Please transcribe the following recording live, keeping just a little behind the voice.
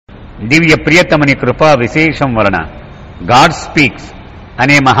దివ్య ప్రియతమని కృపా విశేషం వలన గాడ్ స్పీక్స్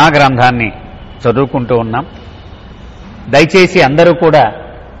అనే మహాగ్రంథాన్ని చదువుకుంటూ ఉన్నాం. దయచేసి అందరూ కూడా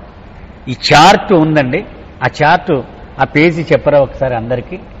ఈ చార్ట్ ఉందండి, ఆ చార్టు ఆ పేజీ చెప్పరా ఒకసారి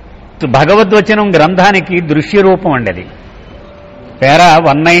అందరికీ. భగవద్వచనం గ్రంథానికి దృశ్య రూపం అండి. అది పేరా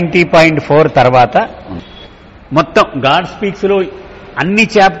 190.4 తర్వాత మొత్తం గాడ్ స్పీక్స్ లో అన్ని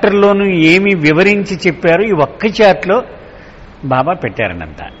చాప్టర్లోనూ ఏమి వివరించి చెప్పారు ఈ ఒక్క చార్ట్లో బాబా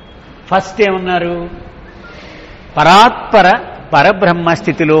పెట్టారనంత. ఫస్ట్ ఏమన్నారు? పరాత్పర పరబ్రహ్మ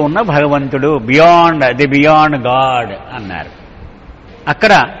స్థితిలో ఉన్న భగవంతుడు, బియాండ్ గాడ్ అన్నారు.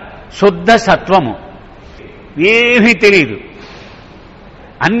 అక్కడ శుద్ధ సత్వము, ఏమీ తెలియదు,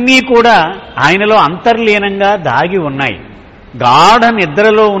 అన్నీ కూడా ఆయనలో అంతర్లీనంగా దాగి ఉన్నాయి. గాఢ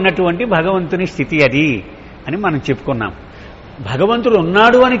నిద్రలో ఉన్నటువంటి భగవంతుని స్థితి అది అని మనం చెప్పుకున్నాం. భగవంతుడు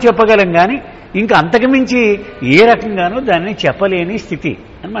ఉన్నాడు అని చెప్పగలం కానీ ఇంకా అంతకుమించి ఏ రకంగానూ దాన్ని చెప్పలేని స్థితి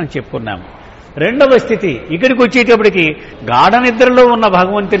అని మనం చెప్పుకున్నాము. రెండవ స్థితి ఇక్కడికి వచ్చేటప్పటికి గాఢ నిద్రలో ఉన్న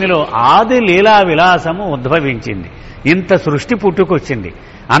భగవంతునిలో ఆది లీలా విలాసము ఉద్భవించింది. ఇంత సృష్టి పుట్టుకొచ్చింది.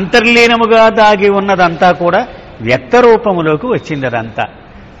 అంతర్లీనముగా దాగి ఉన్నదంతా కూడా వ్యక్త రూపములోకి వచ్చింది. అదంతా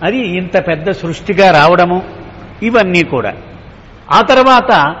అది ఇంత పెద్ద సృష్టిగా రావడము ఇవన్నీ కూడా. ఆ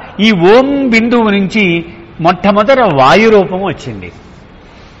తర్వాత ఈ ఓం బిందువు నుంచి మొట్టమొదట వాయు రూపం వచ్చింది.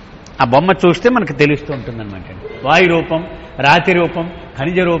 ఆ బొమ్మ చూస్తే మనకు తెలుస్తూ ఉంటుందన్నమాట. వాయు రూపం, రాతి రూపం,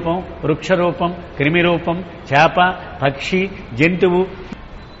 ఖనిజ రూపం, వృక్ష రూపం, క్రిమి రూపం, చేప, పక్షి, జంతువు,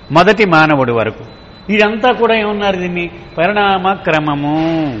 మొదటి మానవుడి వరకు ఇదంతా కూడా ఏమన్నారు? దీన్ని పరిణామ క్రమము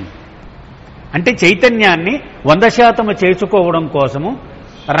అంటే చైతన్యాన్ని 100% చేసుకోవడం కోసము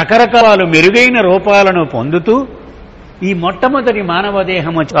రకరకాల మెరుగైన రూపాలను పొందుతూ ఈ మొట్టమొదటి మానవ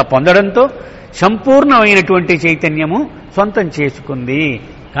దేహము పొందడంతో సంపూర్ణమైనటువంటి చైతన్యము సొంతం చేసుకుంది.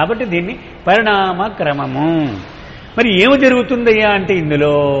 కాబట్టి దీన్ని పరిణామ క్రమము. మరి ఏమి జరుగుతుందయ్యా అంటే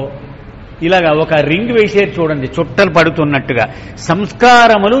ఇందులో ఇలాగా ఒక రింగ్ వేసేది చూడండి, చుట్టలు పడుతున్నట్టుగా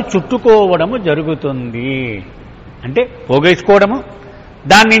సంస్కారములు చుట్టుకోవడము జరుగుతుంది. అంటే పోగేసుకోవడము,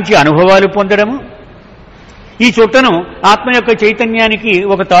 దాని నుంచి అనుభవాలు పొందడము. ఈ చుట్టను ఆత్మ యొక్క చైతన్యానికి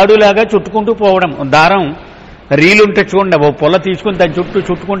ఒక తాడులాగా చుట్టుకుంటూ పోవడం. దారం రీలుంటే చూడండి, ఓ పొల తీసుకుని దాని చుట్టూ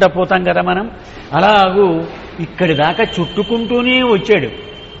చుట్టుకుంటూ పోతాం కదా మనం. అలాగూ ఇక్కడి దాకా చుట్టుకుంటూనే వచ్చాడు.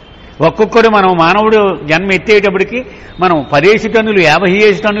 ఒక్కొక్కడు మనం మానవుడు జన్మ ఎత్తేటప్పటికి మనం 10 టన్నులు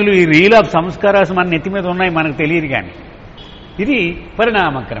 50 టన్నులు ఈ రీల్ ఆఫ్ సంస్కారాలు మన నెత్తి మీద ఉన్నాయి, మనకు తెలియదు. కానీ ఇది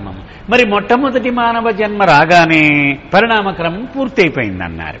పరిణామక్రమము. మరి మొట్టమొదటి మానవ జన్మ రాగానే పరిణామక్రమం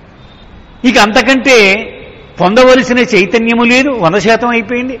పూర్తయిపోయిందన్నారు. ఇక అంతకంటే పొందవలసిన చైతన్యము లేదు, 100%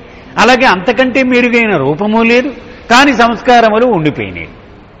 అయిపోయింది. అలాగే అంతకంటే మెరుగైన రూపము లేదు, కానీ సంస్కారములు ఉండిపోయినాయి.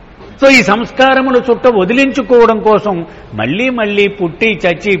 సో ఈ సంస్కారములు చుట్ట వదిలించుకోవడం కోసం మళ్లీ మళ్లీ పుట్టి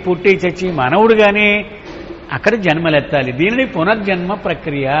చచ్చి మానవుడుగానే అక్కడ జన్మలెత్తాలి. దీనిని పునర్జన్మ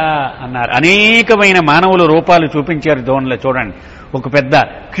ప్రక్రియ అన్నారు. అనేకమైన మానవుల రూపాలు చూపించారు దోణిలో చూడండి. ఒక పెద్ద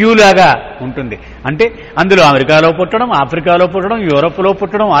క్యూలాగా ఉంటుంది. అంటే అందులో అమెరికాలో పుట్టడం, ఆఫ్రికాలో పుట్టడం, యూరోప్లో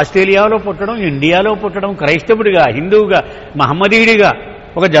పుట్టడం, ఆస్ట్రేలియాలో పుట్టడం, ఇండియాలో పుట్టడం, క్రైస్తవుడిగా, హిందువుగా, మహమ్మదీయుడిగా,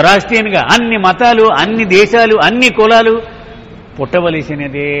 ఒక జరాస్ట్రియన్గా, అన్ని మతాలు, అన్ని దేశాలు, అన్ని కులాలు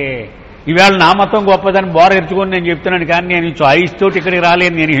పుట్టవలసినదే. ఈవేళ నా మతం గొప్పదని బోర ఎత్తుకొని నేను చెప్తున్నాను, కానీ నేను చాయిస్ తోటి ఇక్కడికి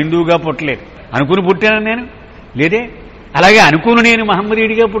రాలేదు. నేను హిందువుగా పుట్టలేదు. అనుకుని పుట్టానా నేను? లేదే. అలాగే అనుకుని నేను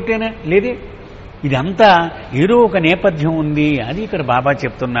మహమ్మదీయుడిగా పుట్టానా? లేదే. ఇదంతా ఏదో ఒక నేపథ్యం ఉంది. అది ఇక్కడ బాబా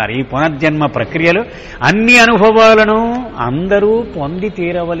చెప్తున్నారు. ఈ పునర్జన్మ ప్రక్రియలో అన్ని అనుభవాలను అందరూ పొంది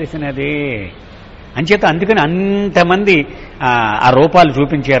తీరవలసినదే అంచేత అందుకని అంతమంది ఆ రూపాలు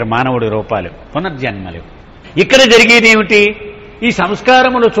చూపించారు, మానవుడి రూపాలు, పునర్జన్మలు. ఇక్కడ జరిగేది ఏమిటి? ఈ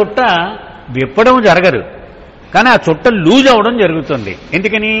సంస్కారముల చుట్ట విప్పడం జరగదు, కానీ ఆ చుట్ట లూజ్ అవడం జరుగుతుంది.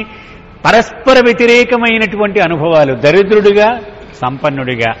 ఎందుకని? పరస్పర వ్యతిరేకమైనటువంటి అనుభవాలు, దరిద్రుడిగా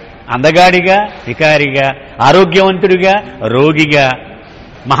సంపన్నుడిగా, అందగాడిగా వికారిగా, ఆరోగ్యవంతుడిగా రోగిగా,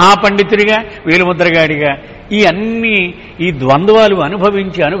 మహాపండితుడిగా వేలుముద్రగాడిగా, ఈ ద్వంద్వాలు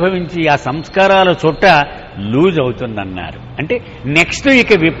అనుభవించి ఆ సంస్కారాల చుట్ట లూజ్ అవుతుందన్నారు. అంటే నెక్స్ట్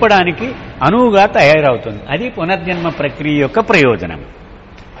ఇక విప్పడానికి అనువుగా తయారవుతుంది. అది పునర్జన్మ ప్రక్రియ యొక్క ప్రయోజనం.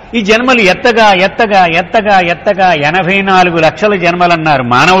 ఈ జన్మలు ఎత్తగా 84 లక్షల జన్మలన్నారు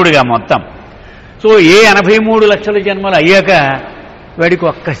మానవుడిగా మొత్తం. సో ఏ 83 లక్షల జన్మలు అయ్యాక వాడికి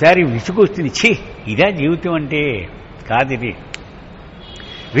ఒక్కసారి విసుగొస్తుంది. ఛీ, ఇదా జీవితం అంటే? కాదు, ఇది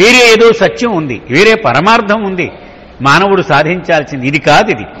వేరే ఏదో సత్యం ఉంది, వేరే పరమార్థం ఉంది మానవుడు సాధించాల్సింది. ఇది కాదు.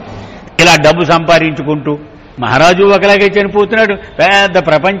 ఇది ఇలా డబ్బు సంపాదించుకుంటూ మహారాజు ఒకలాగే చనిపోతున్నాడు, పెద్ద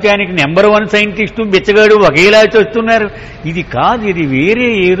ప్రపంచానికి నెంబర్ 1 సైంటిస్టు బిచ్చగాడు ఒకేలా చేస్తున్నారు. ఇది కాదు, ఇది వేరే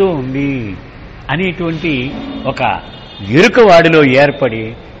ఏదో ఉంది అనేటువంటి ఒక ఎరుక వాడిలో ఏర్పడి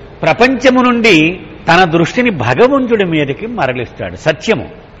ప్రపంచము నుండి తన దృష్టిని భగవంతుడి మీదకి మరలిస్తాడు. సత్యము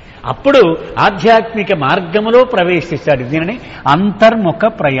అప్పుడు ఆధ్యాత్మిక మార్గములో ప్రవేశిస్తాడు. దీనిని అంతర్ముఖ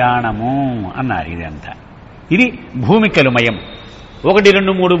ప్రయాణము అన్నారు. ఇదంతా ఇది భూమికలుమయం. 1,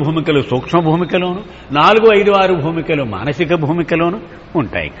 2, 3 భూమికలు సూక్ష్మ భూమికలోను, 4, 5, 6 భూమికలు మానసిక భూమికలోను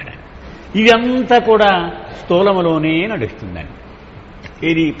ఉంటాయి. ఇక్కడ ఇదంతా కూడా స్థూలములోనే నడుస్తుందండి.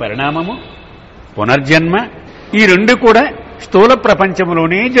 ఇది పరిణామము, పునర్జన్మ, ఈ 2 కూడా స్థూల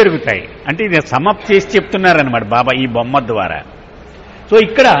ప్రపంచంలోనే జరుగుతాయి. అంటే ఇది సమాప్తి చేసి చెప్తున్నారన్నమాట బాబా ఈ బొమ్మ ద్వారా. సో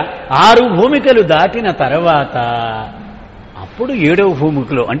ఇక్కడ 6 భూమికలు దాటిన తర్వాత అప్పుడు 7వ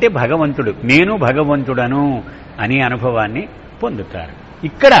భూమికలో అంటే భగవంతుడు, నేను భగవంతుడను అనే అనుభవాన్ని పొందుతారు.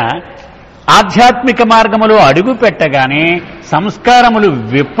 ఇక్కడ ఆధ్యాత్మిక మార్గములో అడుగు పెట్టగానే సంస్కారములు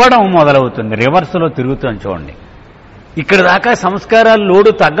విప్పడం మొదలవుతుంది. రివర్స్లో తిరుగుతుంది చూడండి. ఇక్కడ దాకా సంస్కారాలు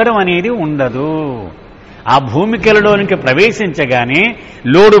లోడు తగ్గడం అనేది ఉండదు. ఆ భూమికలలోనికి ప్రవేశించగానే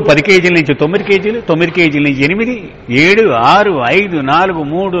లోడు 10 కేజీల నుంచి 9 కేజీలు, 9 కేజీల నుంచి 8, 7, 6, 5, 4,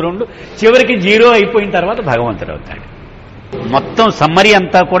 3, 2 చివరికి 0 అయిపోయిన తర్వాత భగవంతుడు అవుతాడు. మొత్తం సమ్మరీ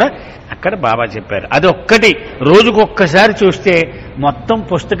అంతా కూడా అక్కడ బాబా చెప్పారు. అది ఒక్కటి రోజుకొక్కసారి చూస్తే మొత్తం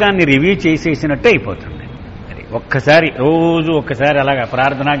పుస్తకాన్ని రివ్యూ చేసేసినట్టు అయిపోతుంది. అది ఒక్కసారి రోజు ఒక్కసారి అలాగా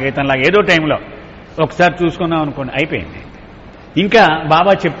ప్రార్థనా గీతంలాగా ఏదో టైంలో ఒకసారి చూసుకున్నాం అనుకోండి, అయిపోయింది. ఇంకా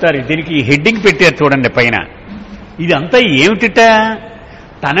బాబా చెప్తారు, దీనికి హెడ్డింగ్ పెట్టారు చూడండి పైన. ఇదంతా ఏమిటిట?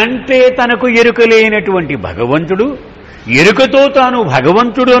 తనంటే తనకు ఎరుకలేనటువంటి భగవంతుడు ఎరుకతో తాను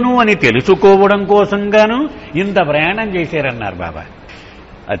భగవంతుడను అని తెలుసుకోవడం కోసంగాను ఇంత ప్రయాణం చేశారన్నారు బాబా.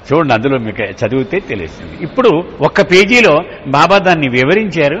 అది చూడండి, అందులో మీకు చదివితే తెలుస్తుంది. ఇప్పుడు 1 పేజీలో బాబా దాన్ని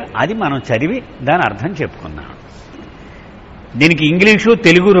వివరించారు. అది మనం చదివి దాని అర్థం చెప్పుకుందాం. దీనికి ఇంగ్లీషు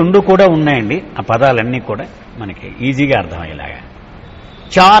తెలుగు 2 కూడా ఉన్నాయండి. ఆ పదాలన్నీ కూడా మనకి ఈజీగా అర్థమయ్యేలాగా.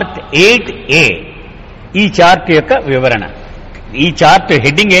 చార్ట్ 8A ఈ చార్ట్ యొక్క వివరణ. ఈ చార్ట్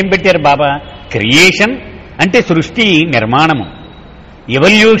హెడ్డింగ్ ఏం పెట్టారు బాబా? క్రియేషన్ అంటే సృష్టి నిర్మాణము,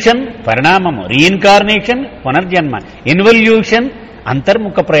 ఎవల్యూషన్ పరిణామము, రీఇన్కార్నేషన్ పునర్జన్మ, ఇన్వల్యూషన్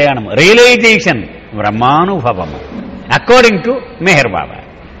అంతర్ముఖ ప్రయాణము, రియలైజేషన్ బ్రహ్మానుభవము. అకార్డింగ్ టు మెహర్ బాబా.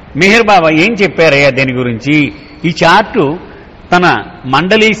 మెహర్ బాబా ఏం చెప్పారయ్యా దీని గురించి? ఈ చార్టు తన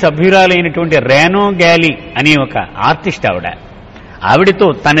మండలి సభ్యురాలైనటువంటి రేనో గ్యాలీ అనే ఒక ఆర్టిస్ట్ ఆవిడతో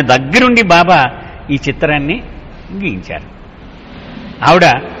తన దగ్గరుండి బాబా ఈ చిత్రాన్ని గీయించారు. ఆవిడ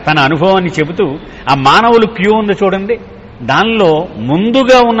తన అనుభవాన్ని చెబుతూ ఆ మానవులు క్యూ ఉంది చూడండి, దానిలో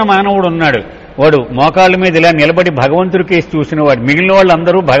ముందుగా ఉన్న మానవుడు ఉన్నాడు. వాడు మోకాళ్ళ మీద ఇలా నిలబడి భగవంతుడి కేసు చూసిన వాడు. మిగిలిన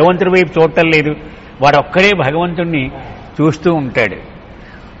వాళ్ళందరూ భగవంతుడి వైపు చూడటం లేదు, వాడు ఒక్కడే భగవంతుడిని చూస్తూ ఉంటాడు.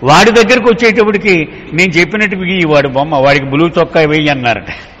 వాడి దగ్గరకు వచ్చేటప్పటికి నేను చెప్పినట్టు ఈ వాడు బొమ్మ, వాడికి బ్లూ చొక్కా వేయి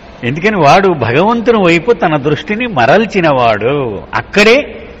అన్నారట. ఎందుకని వాడు భగవంతుని వైపు తన దృష్టిని మరల్చినవాడు. అక్కడే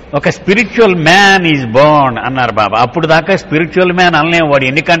ఒక స్పిరిచువల్ మ్యాన్ ఈజ్ బోర్న్ అన్నారు బాబా. అప్పుడు దాకా స్పిరిచువల్ మ్యాన్ అనలేము. వాడు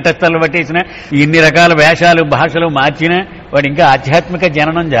ఎన్ని కంఠస్థాలు పట్టేసినా, ఎన్ని రకాల వేషాలు భాషలు మార్చినా వాడు ఇంకా ఆధ్యాత్మిక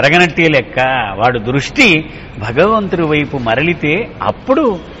జననం జరగనట్టే లెక్క. వాడు దృష్టి భగవంతుడి వైపు మరలితే అప్పుడు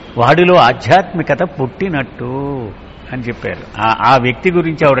వాడిలో ఆధ్యాత్మికత పుట్టినట్టు అని చెప్పారు. ఆ వ్యక్తి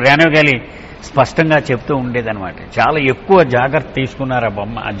గురించి ఆవిడ రేణుగాలి స్పష్టంగా చెప్తూ ఉండేదన్నమాట. చాలా ఎక్కువ జాగ్రత్త తీసుకున్నారు ఆ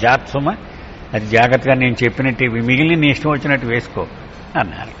బొమ్మ, ఆ జాత్సుమ. అది జాగ్రత్తగా నేను చెప్పినట్టు మిగిలిన నీ ఇష్టం వచ్చినట్టు వేసుకో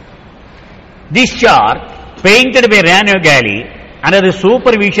అన్నారు. This chart painted by Renu galley under the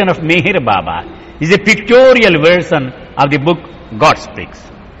supervision of Meher Baba is a pictorial version of the book God speaks.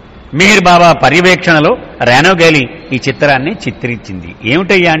 Meher బాబా పర్యవేక్షణలో రేణు గ్యాలీ ఈ చిత్రాన్ని చిత్రించింది.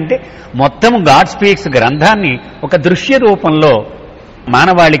 ఏమిటయ్యా అంటే మొత్తం గాడ్ స్పీక్స్ గ్రంథాన్ని ఒక దృశ్య రూపంలో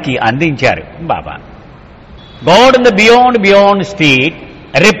మానవాళికి అందించారు బాబా. God in the beyond state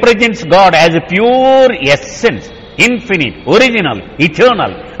represents God as a pure essence, infinite, original,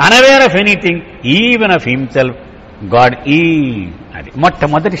 eternal, unaware of anything, even of himself, God is. అది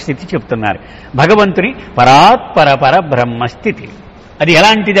మొట్టమొదటి స్థితి చెప్తున్నారు. భగవంతుని పరాత్పర పరబ్రహ్మ స్థితి. అది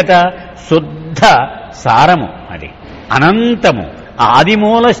ఎలాంటిదట? శుద్ధ సారము, అది అనంతము,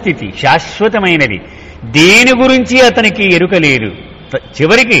 ఆదిమూల స్థితి, శాశ్వతమైనది. దేని గురించి అతనికి ఎరుకలేదు.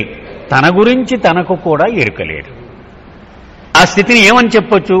 చివరికి తన గురించి తనకు కూడా ఎరుకలేదు. ఆ స్థితిని ఏమని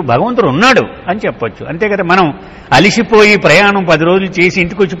చెప్పొచ్చు? భగవంతుడు ఉన్నాడు అని చెప్పొచ్చు. అంతే కదా. మనం అలిసిపోయి ప్రయాణం 10 రోజులు చేసి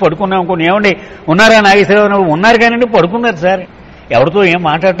ఇంటికి వచ్చి పడుకున్నాం అనుకోండి, ఏమండి ఉన్నారా నాగేశ్వరరావు? ఉన్నారు కానీ పడుకున్నారు సార్, ఎవరితో ఏం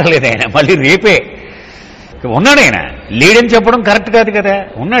మాట్లాడటలేదు ఆయన. మళ్ళీ రేపే ఉన్నాడు ఆయన. లేడని చెప్పడం కరెక్ట్ కాదు కదా.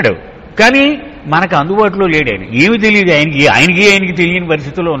 ఉన్నాడు కానీ మనకు అందుబాటులో లేడు ఆయన. ఏమి తెలియదు ఆయనకి తెలియని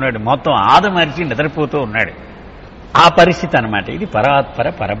పరిస్థితుల్లో ఉన్నాడు. మొత్తం ఆదమరిచి నిద్రపోతూ ఉన్నాడు. ఆ పరిస్థితి అన్నమాట. ఇది పరాత్పర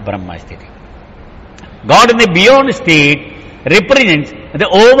పరబ్రహ్మ స్థితి. God in the beyond state represents the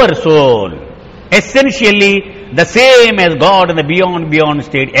oversoul, essentially the same as God in the beyond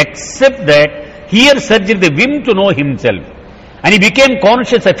state, except that here surged the whim to know himself, and he became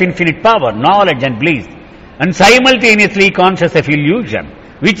conscious of infinite power, knowledge and bliss, and simultaneously conscious of illusion,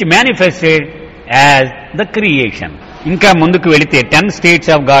 which manifested as the creation. ఇంకా ముందుకు వెళితే 10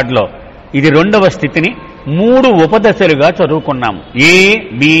 states of గాడ్లో ఇది 2వ స్థితిని 3 ఉపదశలుగా చదువుకున్నాము. ఏ,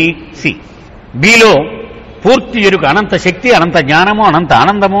 B, C. Below పూర్తి ఎరుక, అనంత శక్తి, అనంత జ్ఞానము, అనంత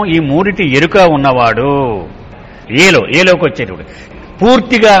ఆనందము, ఈ 3 ఎరుక ఉన్నవాడు. ఏలోకి వచ్చేటప్పుడు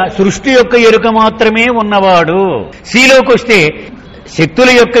పూర్తిగా సృష్టి యొక్క ఎరుక మాత్రమే ఉన్నవాడు. సిలోకి వస్తే శక్తుల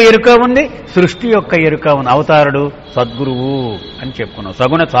యొక్క ఎరుక ఉంది, సృష్టి యొక్క ఎరుక ఉంది. అవతారుడు సద్గురువు అని చెప్పుకున్నాం,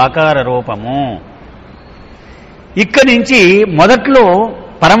 సగుణ సాకార రూపము. ఇక్కడి నుంచి మొదట్లో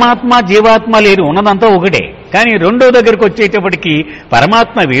పరమాత్మ జీవాత్మ లేదు, ఉన్నదంతా ఒకటే. కానీ 2వ దగ్గరికి వచ్చేటప్పటికి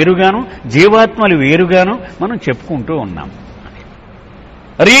పరమాత్మ వేరుగాను జీవాత్మలు వేరుగాను మనం చెప్పుకుంటూ ఉన్నాం.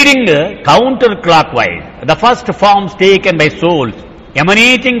 Reading counter clock wise, the first forms taken by souls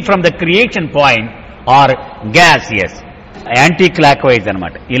ఎమనేటింగ్ from the creation point are gaseous. Anti clock wise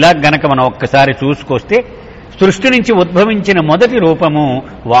అనమాట. ఇలా గనక మనం ఒక్కసారి చూసుకొస్తే సృష్టి నుంచి ఉద్భవించిన మొదటి రూపము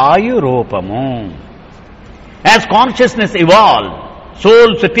వాయు రూపము. As consciousness evolve,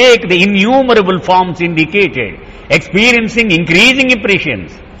 souls take the innumerable forms indicated, experiencing increasing impressions.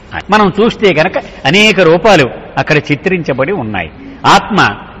 మనం చూస్తే కనుక అనేక రూపాలు అక్కడ చిత్రించబడి ఉన్నాయి. ఆత్మ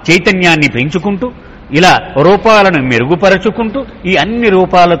చైతన్యాన్ని పెంచుకుంటూ ఇలా రూపాలను మెరుగుపరచుకుంటూ ఈ అన్ని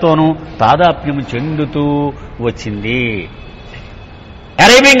రూపాలతోనూ తాదాత్మ్యం చెందుతూ వచ్చింది.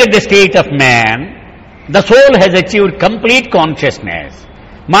 Arriving at the state of man, the soul has achieved complete consciousness.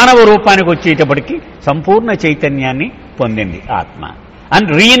 మానవ రూపానికి వచ్చేటప్పటికి సంపూర్ణ చైతన్యాన్ని పొందింది ఆత్మ. And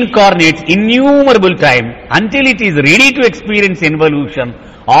reincarnates innumerable time until it is ready to experience involution,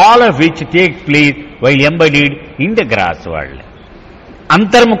 all of which takes place while embodied in the grass world.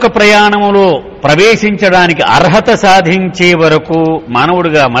 అంతర్ముఖ ప్రయాణములో ప్రవేశించడానికి అర్హత సాధించే వరకు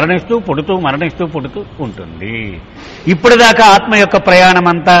మానవుడిగా మరణిస్తూ పుడుతూ ఉంటుంది. ఇప్పటిదాకా ఆత్మ యొక్క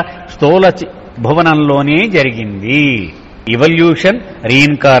ప్రయాణమంతా స్థూల భువనంలోనే జరిగింది. ఇవల్యూషన్,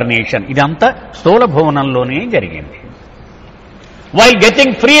 రీఇన్కార్నేషన్ ఇదంతా స్థూల భువనంలోనే జరిగింది. While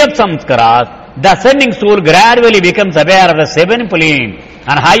getting free of samskaras, the ascending soul gradually becomes aware of the 7 planes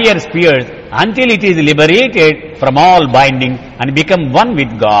and higher spheres until it is liberated from all binding and become one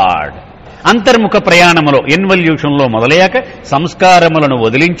with God. అంతర్ముఖ ప్రయాణములో ఇన్వల్యూషన్లో మొదలయ్యాక సంస్కారములను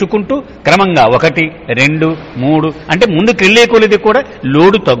వదిలించుకుంటూ క్రమంగా 1, 2, 3 అంటే ముందుకు వెళ్ళే కొలది కూడా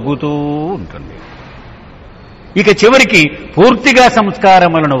load తగ్గుతూ ఉంటుంది. ఇక చివరికి పూర్తిగా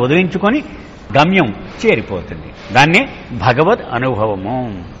సంస్కారములను వదిలించుకొని గమ్యం చేరిపోతుంది. దాన్నే భగవద్ అనుభవము.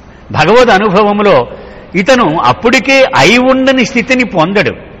 భగవద్ అనుభవములో ఇతను అప్పటికే అయి ఉండని స్థితిని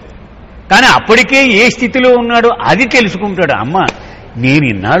పొందడు, కానీ అప్పటికే ఏ స్థితిలో ఉన్నాడో అది తెలుసుకుంటాడు. అమ్మ, నేను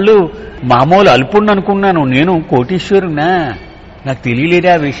ఇన్నాళ్ళు మామూలు అల్పుణ్ణి అనుకున్నాను, నేను కోటీశ్వరునా, నాకు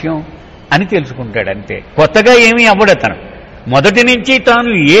తెలియలేదా విషయం అని తెలుసుకుంటాడు. అంతే, కొత్తగా ఏమీ అవ్వడు అతను. మొదటి నుంచి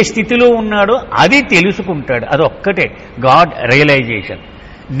తాను ఏ స్థితిలో ఉన్నాడో అది తెలుసుకుంటాడు. అదొక్కటే గాడ్ రియలైజేషన్.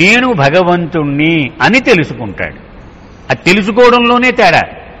 నేను భగవంతుణ్ణి అని తెలుసుకుంటాడు. అది తెలుసుకోవడంలోనే తేడా.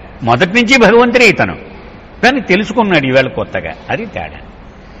 మొదటి నుంచి భగవంతుడే ఇతను, కానీ తెలుసుకున్నాడు ఈవేళ కొత్తగా, అది తేడా.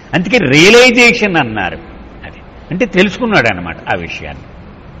 అందుకే రియలైజేషన్ అన్నారు. అది అంటే తెలుసుకున్నాడు అన్నమాట ఆ విషయాన్ని.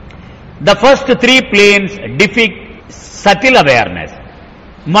 The first 3 planes డిఫిక్ట్ subtle awareness.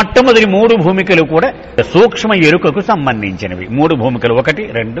 మొట్టమొదటి 3 భూమికలు కూడా సూక్ష్మ ఎరుకకు సంబంధించినవి. 3 భూమికలు 1,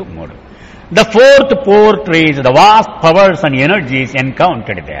 2, 3. The 4th portrays the vast powers and energies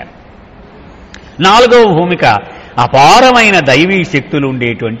encountered there. 4వ భూమిక అపారమైన దైవీ శక్తులు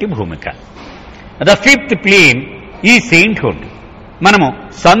ఉండేటువంటి భూమిక. The 5th plane ఈ సెయింట్హుడ్. మనము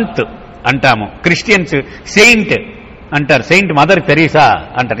సంత్ అంటాము, క్రిస్టియన్స్ సెయింట్ అంటారు, సెయింట్ మదర్ తెరీసా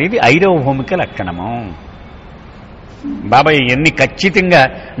అంటారు. ఇది 5వ భూమిక లక్షణము. బాబాయ్ ఎన్ని ఖచ్చితంగా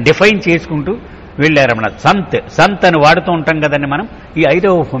డిఫైన్ చేసుకుంటూ వెళ్ళారమన్న. సంత్ అని వాడుతూ ఉంటాం కదండి మనం. ఈ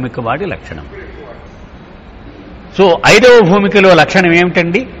 5వ భూమిక వాడి లక్షణం. సో 5వ భూమికలో లక్షణం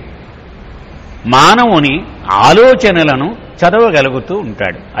ఏమిటండి? మానవుని ఆలోచనలను చదవగలుగుతూ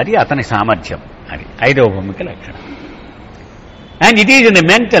ఉంటాడు. అది అతని సామర్థ్యం. అది 5వ భూమిక లక్షణం. And it is in the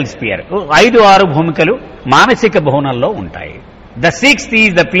mental spear. 5, 6 భూమికలు మానసిక భవనంలో ఉంటాయి. The 6th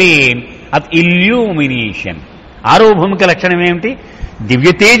is the plane of illumination. 6వ భూమిక లక్షణం ఏమిటి? దివ్య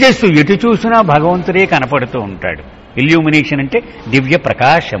తేజస్సు. ఎటు చూసినా భగవంతుడే కనపడుతూ ఉంటాడు. ఇల్యూమినేషన్ అంటే దివ్య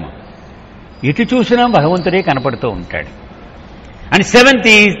ప్రకాశము. ఎటు చూసినా భగవంతుడే కనపడుతూ ఉంటాడు. And 7th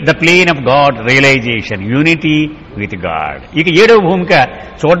is the plane of God realization, unity with God. ఇక 7వ భూమిక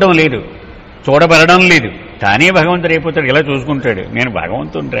చూడడం లేదు, చూడబడడం లేదు, తానే భగవంతుడు అయిపోతాడు. ఇలా చూసుకుంటాడు, నేను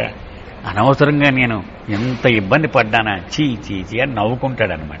భగవంతుడురా, అనవసరంగా నేను ఎంత ఇబ్బంది పడ్డానా, చీ చీ చీ అని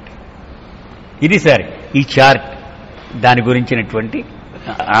నవ్వుకుంటాడు అనమాట. ఇది సార్ ఈ చార్ట్, దాని గురించినటువంటి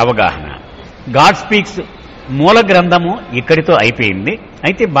అవగాహన. గాడ్ స్పీక్స్ మూల గ్రంథము ఇక్కడితో అయిపోయింది.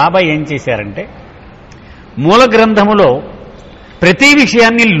 అయితే బాబా ఏం చేశారంటే మూల గ్రంథములో ప్రతి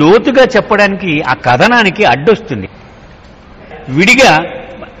విషయాన్ని లోతుగా చెప్పడానికి ఆ కథనానికి అడ్డొస్తుంది. విడిగా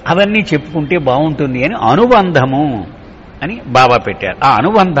అవన్నీ చెప్పుకుంటే బాగుంటుంది అని అనుబంధము అని బాబా పెట్టారు. ఆ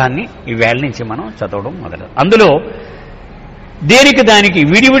అనుబంధాన్ని ఈవేళ నుంచి మనం చదవడం మొదలు. అందులో దేనికి దానికి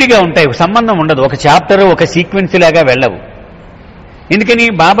విడివిడిగా ఉంటాయి, సంబంధం ఉండదు. ఒక చాప్టర్ ఒక సీక్వెన్స్ లాగా వెళ్ళవు. ఎందుకని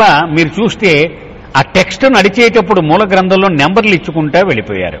బాబా మీరు చూస్తే ఆ టెక్స్ట్ నడిచేటప్పుడు మూల గ్రంథంలో నెంబర్లు ఇచ్చుకుంటా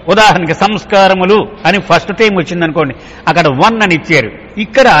వెళ్ళిపోయారు. ఉదాహరణకి సంస్కారములు అని ఫస్ట్ టైం వచ్చిందనుకోండి, అక్కడ 1 అని ఇచ్చారు.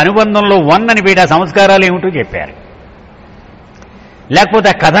 ఇక్కడ అనుబంధంలో 1 అని పెట్టి ఆ సంస్కారాలు ఏమిటో చెప్పారు. లేకపోతే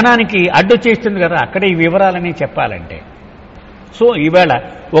ఆ కథనానికి అడ్డొచ్చేస్తుంది కదా, అక్కడ ఈ వివరాలని చెప్పాలంటే. సో ఈవేళ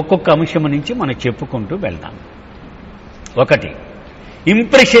ఒక్కొక్క అంశం నుంచి మనం చెప్పుకుంటూ వెళ్దాం. ఒకటి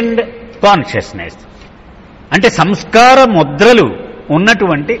ఇంప్రెషన్డ్ కాన్షియస్నెస్, అంటే సంస్కార ముద్రలు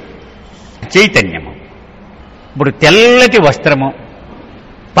ఉన్నటువంటి చైతన్యము. ఇప్పుడు తెల్లటి వస్త్రము,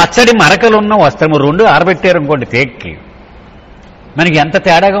 పచ్చడి మరకలున్న వస్త్రము రెండు ఆరబెట్టారు అనుకోండి తేక్కి, మనకి ఎంత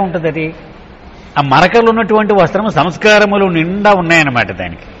తేడాగా ఉంటుంది అది. ఆ మరకలు ఉన్నటువంటి వస్త్రము సంస్కారములు నిండా ఉన్నాయన్నమాట.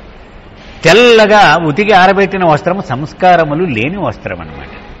 దానికి తెల్లగా ఉతికి ఆరబెట్టిన వస్త్రము సంస్కారములు లేని వస్త్రం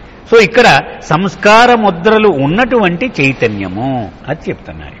అన్నమాట. సో ఇక్కడ సంస్కార ముద్రలు ఉన్నటువంటి చైతన్యము అది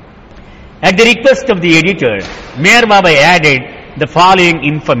చెప్తున్నారు. At the request of the editor mayor Baba added the following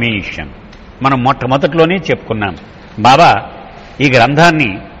information. మనం మొట్టమొదట్లోనే చెప్పుకున్నాం. బాబా ఈ గ్రంథాన్ని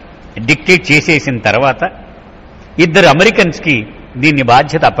డిక్టేట్ చేసేసిన తర్వాత 2 అమెరికన్స్కి దీన్ని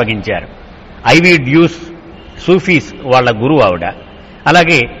బాధ్యత అప్పగించారు. ఐవీ డ్యూస్ సూఫీస్ వాళ్ళ గురువు ఆవిడ,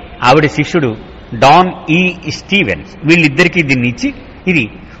 అలాగే ఆవిడ శిష్యుడు డాన్ ఈ స్టీవెన్స్. వీళ్ళిద్దరికీ దీన్ని ఇచ్చి ఇది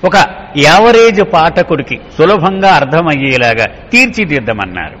ఒక యావరేజ్ పాఠకుడికి సులభంగా అర్థమయ్యేలాగా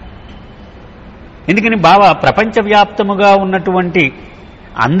తీర్చిదిద్దమన్నారు. ఎందుకని బాబా ప్రపంచవ్యాప్తముగా ఉన్నటువంటి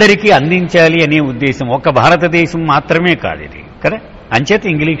అందరికీ అందించాలి అనే ఉద్దేశం, ఒక్క భారతదేశం మాత్రమే కాదు ఇది కదా, అంచేత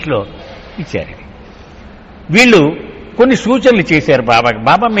ఇంగ్లీష్లో ఇచ్చారు ఇది. వీళ్ళు కొన్ని సూచనలు చేశారు బాబాకి.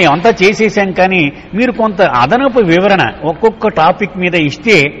 బాబా మేమంతా చేసేసాం, కానీ మీరు కొంత అదనపు వివరణ ఒక్కొక్క టాపిక్ మీద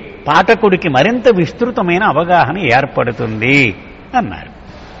ఇస్తే పాఠకుడికి మరింత విస్తృతమైన అవగాహన ఏర్పడుతుంది అన్నారు.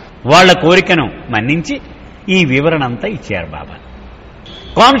 వాళ్ల కోరికను మన్నించి ఈ వివరణ అంతా ఇచ్చారు బాబా.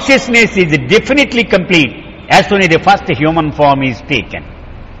 Consciousness is definitely complete as soon as the first human form is taken.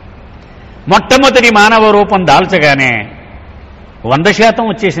 మొట్టమొదటి మానవ రూపం దాల్చగానే 100%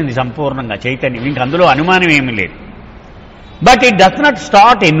 వచ్చేసింది సంపూర్ణంగా చైతన్యం, ఇంక అందులో అనుమానం ఏమీ లేదు. But it does not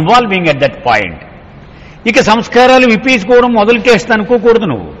start involving at that point. ఇక సంస్కారాలు విప్పేసుకోవడం మొదలుటేస్తా అనుకోకూడదు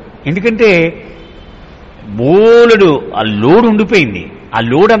నువ్వు. ఎందుకంటే బోలుడు ఆ లోడ్ ఉండిపోయింది, ఆ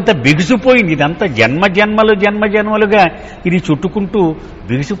లోడ్ అంతా బిగుసిపోయింది. ఇదంతా జన్మలుగా ఇది చుట్టుకుంటూ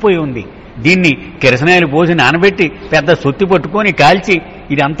బిగుసిపోయి ఉంది. దీన్ని కిరసనాయలు పోసి నానబెట్టి పెద్ద సొత్తి పట్టుకొని కాల్చి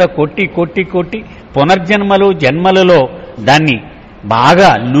ఇదంతా కొట్టి కొట్టి కొట్టి పునర్జన్మలు జన్మలలో దాన్ని బాగా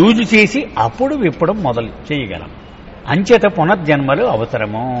లూజు చేసి అప్పుడు విప్పడం మొదలు చేయగలం. అంచేత పునర్జన్మలు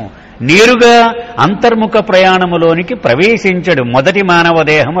అవసరము. నేరుగా అంతర్ముఖ ప్రయాణములోనికి ప్రవేశించడు మొదటి మానవ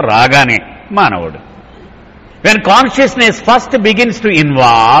దేహము రాగానే మానవుడు. When consciousness first begins to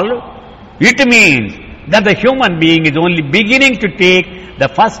involve, it means that the human being is only beginning to take the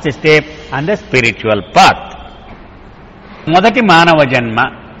first step on the spiritual path. మొదటి మానవ జన్మ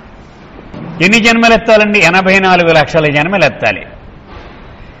ఎన్ని జన్మలు ఎత్తాలండి? 84 లక్షల జన్మలు ఎత్తాలి.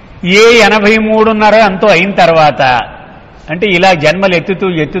 ఏ 83.5 అంతో అయిన తర్వాత అంటే ఇలా జన్మలు ఎత్తుతూ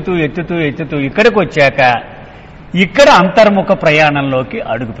ఎత్తుతూ ఎత్తుతూ ఎత్తుతూ ఇక్కడికి వచ్చాక ఇక్కడ అంతర్ముఖ ప్రయాణంలోకి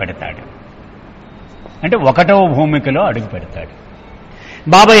అడుగు పెడతాడు. అంటే 1వ భూమికలో అడుగు పెడతాడు.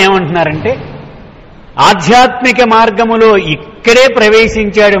 బాబా ఏమంటున్నారంటే ఆధ్యాత్మిక మార్గములో ఇక్కడే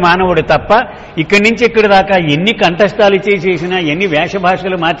ప్రవేశించాడు మానవుడు తప్ప ఇక్కడి నుంచి ఇక్కడి దాకా ఎన్ని కంఠస్థాలు చేసేసినా ఎన్ని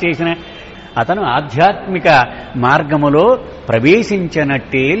వేషభాషలు మార్చేసినా అతను ఆధ్యాత్మిక మార్గములో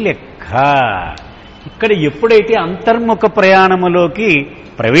ప్రవేశించినట్టే లెక్క. ఇక్కడ ఎప్పుడైతే అంతర్ముఖ ప్రయాణములోకి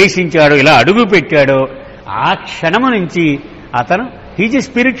ప్రవేశించాడో ఇలా అడుగు పెట్టాడో ఆ క్షణము నుంచి అతను he's a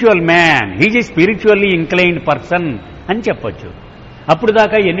spiritual man, he's a spiritually inclined person అని చెప్పొచ్చు. అప్పుడు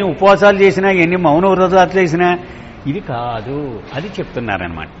దాకా ఎన్ని ఉపవాసాలు చేసినా ఎన్ని మౌన వ్రతాలు చేసినా ఇది కాదు, అది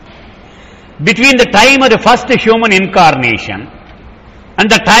చెప్తున్నారనమాట. Between the time of the first human incarnation and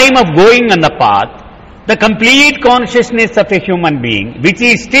the time of going on the path, the complete consciousness of a human being, which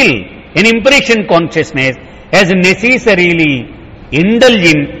is still an impression consciousness, has necessarily indulged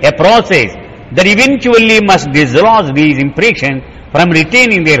in a process that eventually must dislodge these impressions from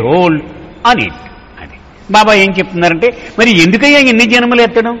retaining their hold on it. అది బాబా ఏం చెప్తున్నారంటే మరి ఎందుకయ్యా ఎన్ని జన్మలు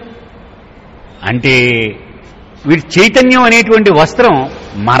ఎత్తడం అంటే వీడి చైతన్యం అనేటువంటి వస్త్రం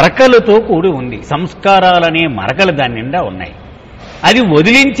మరకలతో కూడి ఉంది. సంస్కారాలనే మరకలు దాని నిండా ఉన్నాయి. అది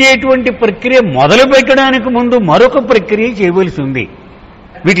వదిలించేటువంటి ప్రక్రియ మొదలు పెట్టడానికి ముందు మరొక ప్రక్రియ చేయవలసి ఉంది.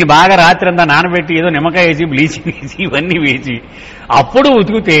 వీటిని బాగా రాత్రి అంతా నానబెట్టి ఏదో నిమ్మకాయ వేసి బ్లీచింగ్ వేసి ఇవన్నీ వేసి అప్పుడు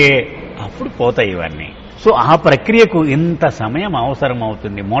ఉతికితే అప్పుడు పోతాయి ఇవన్నీ. సో ఆ ప్రక్రియకు ఇంత సమయం అవసరం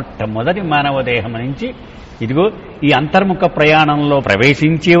అవుతుంది. మొట్టమొదటి మానవ దేహం నుంచి ఇదిగో ఈ అంతర్ముఖ ప్రయాణంలో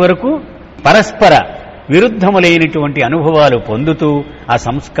ప్రవేశించే వరకు పరస్పర విరుద్ధములైనటువంటి అనుభవాలు పొందుతూ ఆ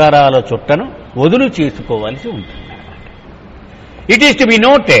సంస్కారాల చుట్టను వదులు చేసుకోవాల్సి ఉంటుందన్నమాట. It is to be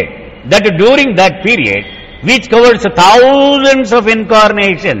noted that during that period which covers thousands of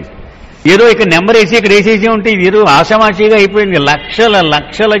incarnations, ఏదో ఇక్కడ నెంబర్ వేసి ఇక్కడ వేసేసి ఉంటే ఇది ఏదో ఆషామాషిగా అయిపోయింది. లక్షల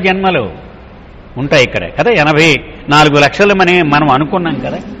లక్షల జన్మలు ఉంటాయి ఇక్కడ కదా. 84 లక్షలమని మనం అనుకున్నాం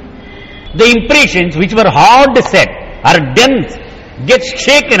కదా. The impressions which were hard set are dense get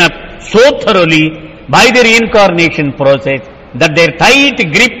షేకెన్ up so thoroughly by the reincarnation process that their tight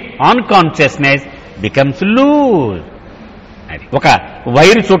grip on consciousness becomes loose. అది ఒక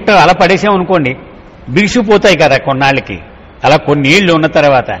వైరు చుట్ట అలా పడేసామనుకోండి బిగిసిపోతాయి కదా కొన్నాళ్ళకి. అలా కొన్ని ఏళ్ళు ఉన్న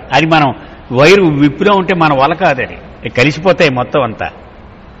తర్వాత అది మనం వైరు విప్పులో ఉంటే మన వల కాదని కలిసిపోతాయి మొత్తం అంతా.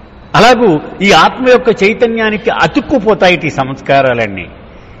 అలాగూ ఈ ఆత్మ యొక్క చైతన్యానికి అతుక్కుపోతాయి ఈ సంస్కారాలన్నీ.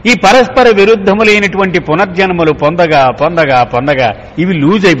 ఈ పరస్పర విరుద్ధములైనటువంటి పునర్జన్మలు పొందగా పొందగా పొందగా ఇవి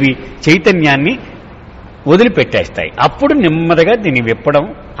లూజ్ అయిపోయి చైతన్యాన్ని వదిలిపెట్టేస్తాయి. అప్పుడు నెమ్మదిగా దీన్ని విప్పడం,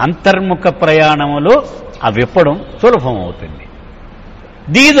 అంతర్ముఖ ప్రయాణములో ఆ విప్పడం సులభం అవుతుంది.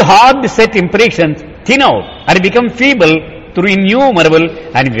 These hard set impressions thin out and become feeble through innumerable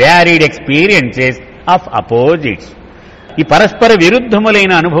and varied experiences of opposites. ఈ పరస్పర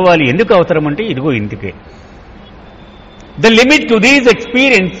విరుద్ధములైన అనుభవాలు ఎందుకు అవసరమంటే ఇదిగో ఇందుకే. The limit to these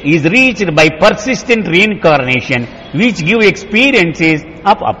experience is reached by persistent reincarnation which give experiences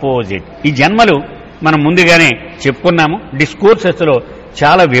of opposite. ఈ జన్మలు మనం ముందుగానే చెప్పుకున్నాము, డిస్కోర్సెస్లో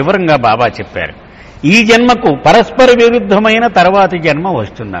చాలా వివరంగా బాబా చెప్పారు. ఈ జన్మకు పరస్పర విరుద్ధమైన తర్వాతి జన్మ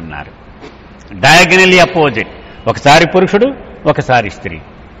వస్తుందన్నారు. డయాగనల్లీ అపోజిట్, ఒకసారి పురుషుడు ఒకసారి స్త్రీ,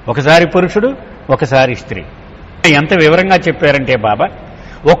 ఒకసారి పురుషుడు ఒకసారి స్త్రీ. ఎంత వివరంగా చెప్పారంటే బాబా,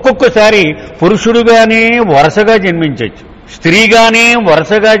 ఒక్కొక్కసారి పురుషుడుగానే వరుసగా జన్మించవచ్చు, స్త్రీగానే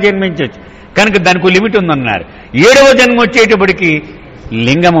వరుసగా జన్మించవచ్చు. కనుక దానికి లిమిట్ ఉందన్నారు. 7వ జన్మ వచ్చేటప్పటికి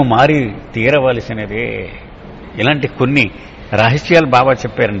లింగము మారి తీరవలసినదే. ఇలాంటి కొన్ని రహస్యాలు బాబా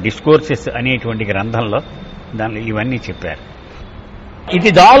చెప్పారు డిస్కోర్సెస్ అనేటువంటి గ్రంథంలో. దానిలో ఇవన్నీ చెప్పారు. It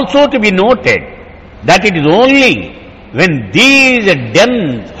is also to be noted that it is only when these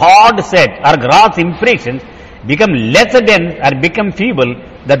dense hard set are gross impressions become less dense or become feeble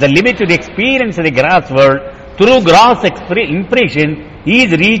that the limit to the experience of the gross world through gross impression is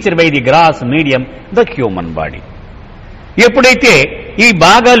reached by the gross medium, the human body. ఎప్పుడైతే ఈ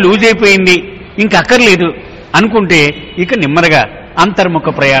బాగా loose అయిపోయింది ఇంక అక్కర్లేదు అనుకుంటే ఇక నెమ్మదిగా అంతర్ముఖ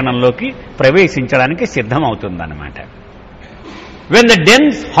ప్రయాణంలోకి ప్రవేశించడానికి సిద్ధమవుతుందన్నమాట. When the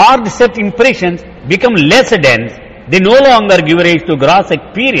dense hard set impressions become less dense, they no longer give rise to gross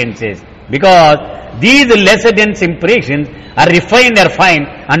experiences because these less dense impressions are refined or fine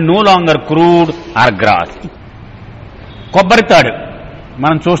and no longer crude or gross. కొబ్బరితాడు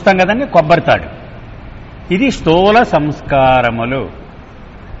మనం చూస్తాం కదండి, కొబ్బరితాడు ఇది స్థూల సంస్కారములు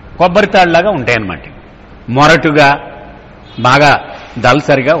కొబ్బరితాడులాగా ఉంటాయన్నమాట. మొరటుగా బాగా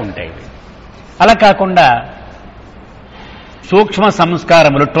దల్సరిగా ఉంటాయి. అలా కాకుండా సూక్ష్మ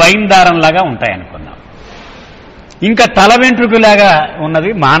సంస్కారములు ట్వైన్ దారంలాగా ఉంటాయనుకున్నాం. ఇంకా తల వెంట్రుకలాగా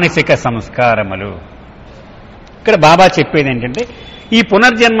ఉన్నవి మానసిక సంస్కారములు. ఇక్కడ బాబా చెప్పేది ఏంటంటే ఈ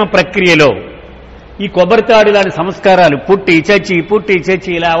పునర్జన్మ ప్రక్రియలో ఈ కొబ్బరితాడు లాంటి సంస్కారాలు పుట్టి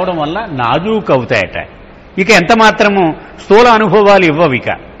చచ్చి ఇలా అవడం వల్ల నాజూకు అవుతాయట. ఇక ఎంత మాత్రము స్థూల అనుభవాలు ఇవ్వవు ఇక,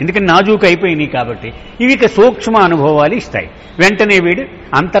 ఎందుకంటే నాజూకు అయిపోయినాయి కాబట్టి. ఇవి ఇక సూక్ష్మ అనుభవాలు ఇస్తాయి. వెంటనే వీడు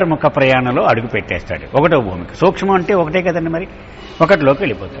అంతర్ముఖ ప్రయాణంలో అడుగు పెట్టేస్తాడు. ఒకటో భూమికి సూక్ష్మం అంటే ఒకటే కదండి, మరి ఒకటిలోకి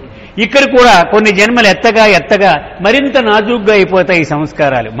వెళ్ళిపోతాడు. ఇక్కడ కూడా కొన్ని జన్మలు ఎత్తగా మరింత నాజూగ్గా అయిపోతాయి. ఈ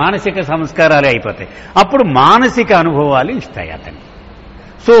సంస్కారాలు మానసిక సంస్కారాలు అయిపోతాయి. అప్పుడు మానసిక అనుభవాలు ఇస్తాయి అతన్ని.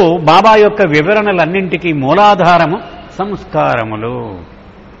 సో బాబా యొక్క వివరణలన్నింటికీ మూలాధారము సంస్కారములు.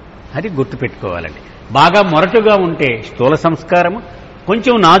 అది గుర్తుపెట్టుకోవాలండి. బాగా మొరటుగా ఉంటే స్థూల సంస్కారము,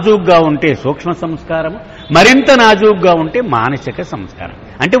 కొంచెం నాజూగ్గా ఉంటే సూక్ష్మ సంస్కారము, మరింత నాజూగ్గా ఉంటే మానసిక సంస్కారం.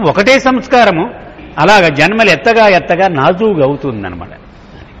 అంటే ఒకటే సంస్కారము అలాగా జన్మలు ఎత్తగా నాజూగు అవుతుందన్నమాట.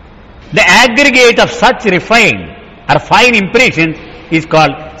 The aggregate of such refined are fine impressions is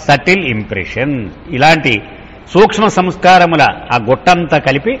called subtle impression. ఇలాంటి సూక్ష్మ సంస్కారముల ఆ గుట్టంతా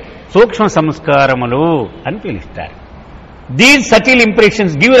కలిపి సూక్ష్మ సంస్కారములు అని పిలుస్తారు. These subtle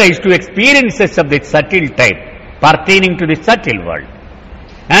impressions give rise to experiences of the subtle type pertaining to the subtle world.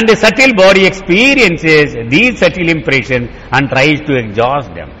 And the subtle body experiences these subtle impressions and tries to exhaust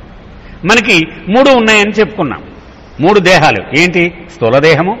them. మనకి 3 ఉన్నాయని చెప్పుకున్నాం. 3 దేహాలు ఏంటి? స్థూల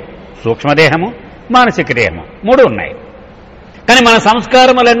దేహము, సూక్ష్మదేహము, మానసిక దేహము 3 ఉన్నాయి. కానీ మన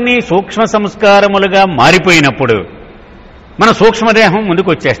సంస్కారములన్నీ సూక్ష్మ సంస్కారములుగా మారిపోయినప్పుడు మన సూక్ష్మదేహం ముందుకు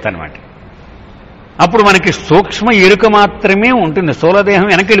వచ్చేస్తానమాట. అప్పుడు మనకి సూక్ష్మ ఎరుక మాత్రమే ఉంటుంది, స్థూలదేహం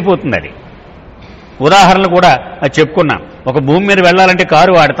వెనక్కి వెళ్ళిపోతుంది. అది ఉదాహరణలు కూడా అది చెప్పుకున్నాం. ఒక భూమి మీద వెళ్ళాలంటే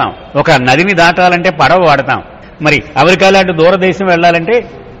కారు వాడతాం, ఒక నదిని దాటాలంటే పడవ వాడతాం, మరి అమెరికా లాంటి దూరదేశం వెళ్ళాలంటే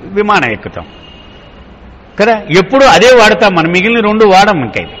విమానం ఎక్కుతాం కదా. ఎప్పుడు అదే వాడతాం, మనం మిగిలిన రెండు వాడం.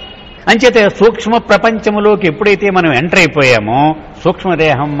 ఇంకా అంచేత సూక్ష్మ ప్రపంచంలోకి ఎప్పుడైతే మనం ఎంటర్ అయిపోయామో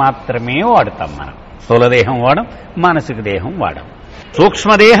సూక్ష్మదేహం మాత్రమే వాడతాం. మనం స్థూలదేహం వాడం, మానసిక దేహం వాడం.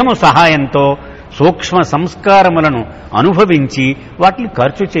 సూక్ష్మదేహము సహాయంతో సూక్ష్మ సంస్కారములను అనుభవించి వాటిని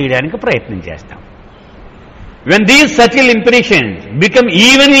ఖర్చు చేయడానికి ప్రయత్నం చేస్తాం. When these subtle impressions become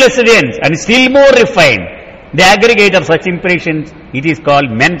even less dense and still more refined, the aggregate of such impressions, it is called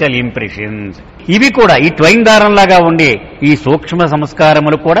mental impressions. ఇవి కూడా ఈ ట్వైన్ దారంలాగా ఉండే ఈ సూక్ష్మ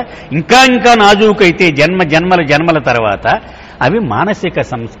సంస్కారములు కూడా ఇంకా ఇంకా నాజూకైతే జన్మల తర్వాత అవి మానసిక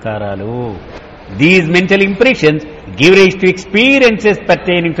సంస్కారాలు. These mental impressions give rise to experiences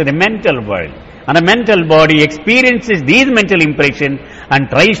pertaining to the mental world. And the mental body experiences these mental impressions and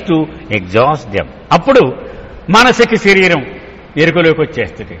tries to exhaust them. అప్పుడు మానసిక శరీరం ఎరుకలోకి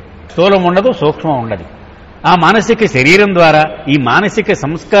వచ్చేస్తుంది. స్థూలం ఉండదు, సూక్ష్మం ఉండదు. ఆ మానసిక శరీరం ద్వారా ఈ మానసిక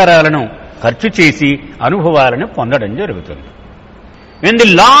సంస్కారాలను ఖర్చు చేసి అనుభవాలను పొందడం జరుగుతుంది. When the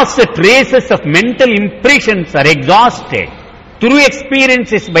last traces of mental impressions are exhausted through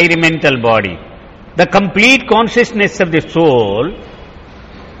experiences by the mental body, the complete consciousness of the soul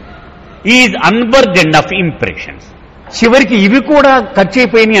is unburdened of impressions. చివరికి ఇవి కూడా ఖర్చు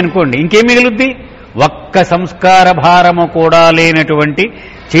అయిపోయినాయి అనుకోండి, ఇంకేం మిగులుద్ది? ఒక్క సంస్కార భారము కూడా లేనటువంటి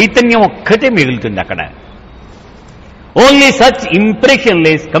చైతన్యం ఒక్కటే మిగులుతుంది అక్కడ. Only such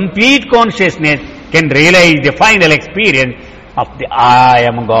ఇంప్రెషన్లెస్ complete consciousness can realise the final experience of the I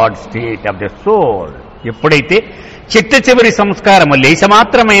am God state of the soul. ఎప్పుడైతే చిట్ట చివరి సంస్కారము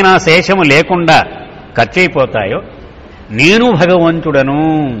లేశమాత్రమైన శేషము లేకుండా ఖర్చయిపోతాయో నేను భగవంతుడను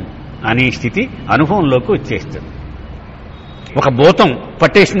అనే స్థితి అనుభవంలోకి వచ్చేస్తుంది. ఒక భూతం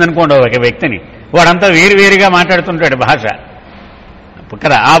పట్టేసింది అనుకోండి ఒక వ్యక్తిని, వాడంతా వేరువేరుగా మాట్లాడుతుంటాడు భాష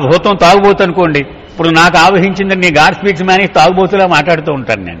కదా. ఆ భూతం తాగుబోతు అనుకోండి, ఇప్పుడు నాకు ఆవహించిందని నీ గాడ్ స్పీడ్స్ మ్యాన్ తాగుబోతులా మాట్లాడుతూ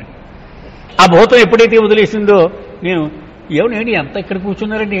ఉంటాను నేను. ఆ భూతం ఎప్పుడైతే వదిలేసిందో నేను ఏమిటి ఎంత ఇక్కడ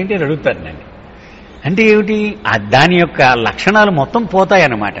కూర్చున్నారంటే ఏంటి అని అడుగుతాను నేను. అంటే ఏమిటి? దాని యొక్క లక్షణాలు మొత్తం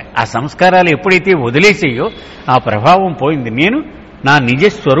పోతాయన్నమాట. ఆ సంస్కారాలు ఎప్పుడైతే వదిలేసాయో ఆ ప్రభావం పోయింది. నేను నా నిజ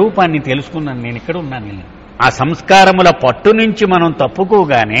స్వరూపాన్ని తెలుసుకున్నాను, నేను ఇక్కడ ఉన్నాను. ఆ సంస్కారముల పట్టు నుంచి మనం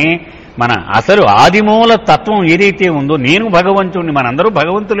తప్పుకోగానే మన అసలు ఆదిమూల తత్వం ఏదైతే ఉందో నేను భగవంతుడిని, మనందరూ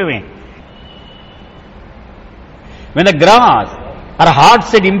భగవంతులమే. When the grass or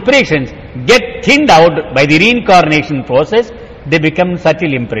hard-set impressions get thinned out by the reincarnation process, they become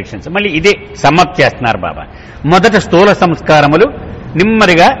subtle impressions. మళ్ళీ ఇదే సమ్మప్ చేస్తున్నారు బాబా. మొదట స్థూల సంస్కారములు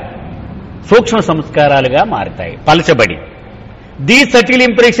నెమ్మదిగా సూక్ష్మ సంస్కారాలుగా మారుతాయి పలచబడి. These subtle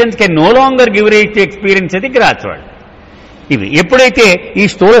impressions can no longer give rise to experience of the gross world. ఇవి ఎప్పుడైతే ఈ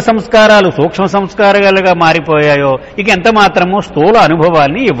స్థూల సంస్కారాలు సూక్ష్మ సంస్కారాలుగా మారిపోయాయో ఇక ఎంత మాత్రమో స్థూల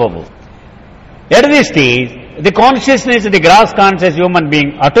అనుభవాల్ని ఇవ్వవు. At this stage, the consciousness of the gross conscious human being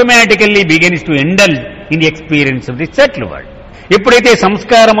automatically begins to indulge in the experience of the subtle world. ఎప్పుడైతే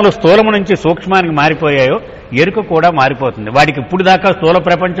సంస్కారములు స్థూలము నుంచి సూక్ష్మానికి మారిపోయాయో ఎరుక కూడా మారిపోతుంది. వాడికి ఇప్పుడు దాకా స్థూల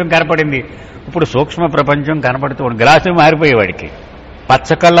ప్రపంచం కనపడింది, ఇప్పుడు సూక్ష్మ ప్రపంచం కనపడుతూ ఉంటుంది. గ్లాసు మారిపోయే వాడికి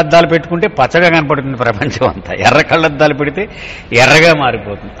పచ్చ కళ్ళద్దాలు పెట్టుకుంటే పచ్చగా కనపడుతుంది ప్రపంచం అంతా, ఎర్ర కళ్ళద్దాలు పెడితే ఎర్రగా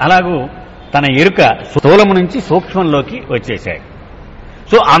మారిపోతుంది. అలాగూ తన ఎరుక స్థూలము నుంచి సూక్ష్మంలోకి వచ్చేశాడు.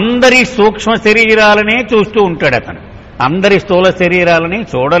 సో అందరి సూక్ష్మ శరీరాలనే చూస్తూ ఉంటాడు అతను, అందరి స్థూల శరీరాలని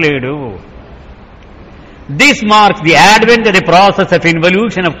చూడలేడు. This marks the advent of the process of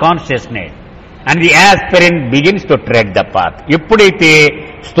involution of consciousness and the aspirant begins to tread the path. ఎప్పుడైతే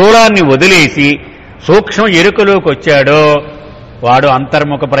స్థూలాన్ని వదిలేసి సూక్ష్మ ఎరుకలోకి వచ్చాడో వాడు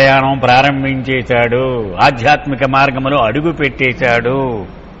అంతర్ముఖ ప్రయాణం ప్రారంభించేశాడు, ఆధ్యాత్మిక మార్గంలో అడుగు పెట్టేశాడు.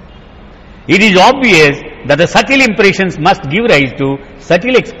 It is obvious that the subtle impressions must give rise to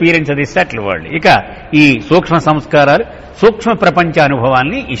subtle experience of the subtle world. ఇక ఈ సూక్ష్మ సంస్కారాలు సూక్ష్మ ప్రపంచ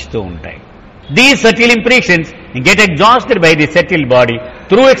అనుభవాల్ని ఇస్తూ ఉంటాయి. These subtle impressions get exhausted by the subtle body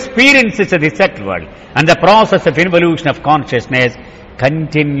through experiences of the subtle world, and the process of involution of consciousness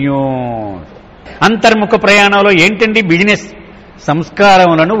continues. అంతర్ముఖ ప్రయాణంలో ఏంటండి బిజినెస్?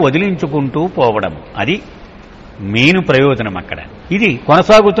 సంస్కారములను వదిలించుకుంటూ పోవడం, అది మెయిన్ ప్రయోజనం అక్కడ. ఇది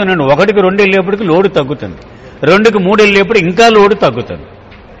కొనసాగుతున్నాడు. 1కి 2 వెళ్ళేప్పటికి లోడు తగ్గుతుంది, 2కి 3 వెళ్ళేప్పుడు ఇంకా లోడు తగ్గుతుంది.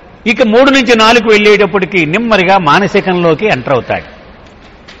 ఇక 3 నుంచి 4 వెళ్ళేటప్పటికి నెమ్మదిగా మానసికంలోకి ఎంటర్ అవుతాడు.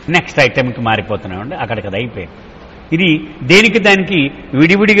 నెక్స్ట్ ఐటెంకి మారిపోతున్నామండి, అక్కడికి అది అయిపోయింది. ఇది దేనికి దానికి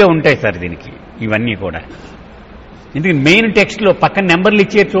విడివిడిగా ఉంటాయి సార్ దీనికి ఇవన్నీ కూడా. ఎందుకంటే మెయిన్ టెక్స్ట్లో పక్కన నెంబర్లు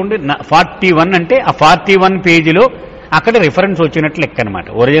ఇచ్చారు చూడండి, 41 అంటే ఆ 41 పేజీలో అక్కడ రిఫరెన్స్ వచ్చినట్లు లెక్క అనమాట.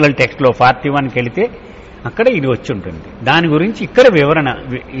 ఒరిజినల్ టెక్స్ట్లో 41కి వెళితే అక్కడ ఇది వచ్చి ఉంటుంది. దాని గురించి ఇక్కడ వివరణ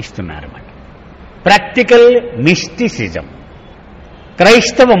ఇస్తున్నారన్నమాట. ప్రాక్టికల్ మిస్టిసిజం,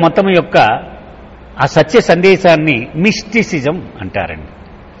 క్రైస్తవ మతం యొక్క ఆ సత్య సందేశాన్ని మిస్టిసిజం అంటారండి.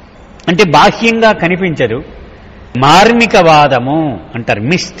 అంటే బాహ్యంగా కనిపించదు, మార్మికవాదము అంటారు,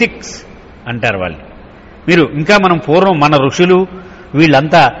 మిస్టిక్స్ అంటారు వాళ్ళు. మీరు ఇంకా మనం పూర్వం మన ఋషులు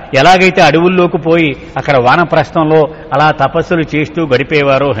వీళ్ళంతా ఎలాగైతే అడవుల్లోకి పోయి అక్కడ వానప్రస్థంలో అలా తపస్సులు చేస్తూ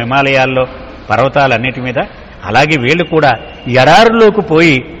గడిపేవారో హిమాలయాల్లో పర్వతాలన్నిటి మీద, అలాగే వీళ్ళు కూడా ఎడారుల్లోకి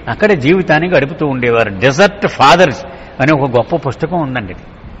పోయి అక్కడ జీవితాన్ని గడుపుతూ ఉండేవారు. డెజర్ట్ ఫాదర్స్ అనే ఒక గొప్ప పుస్తకం ఉందండి.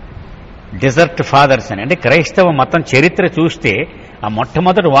 డెజర్ట్ ఫాదర్స్ అని, అంటే క్రైస్తవ మతం చరిత్ర చూస్తే ఆ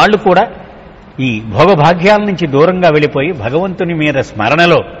మొట్టమొదటి వాళ్ళు కూడా ఈ భోగభాగ్యాల నుంచి దూరంగా వెళ్ళిపోయి భగవంతుని మీద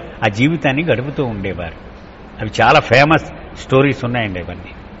స్మరణలో ఆ జీవితాన్ని గడుపుతూ ఉండేవారు. అవి చాలా ఫేమస్ స్టోరీస్ ఉన్నాయండి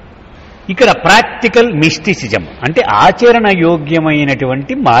ఇవన్నీ. ఇక్కడ ప్రాక్టికల్ మిస్టిసిజం అంటే ఆచరణ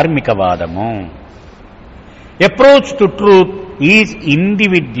యోగ్యమైనటువంటి మార్మికవాదము. Approach to truth is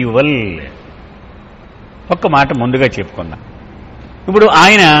individual. ఒక్క మాట ముందుగా చెప్పుకుందాం. ఇప్పుడు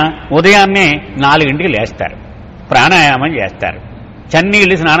ఆయన ఉదయాన్నే 4 లేస్తారు, ప్రాణాయామం చేస్తారు,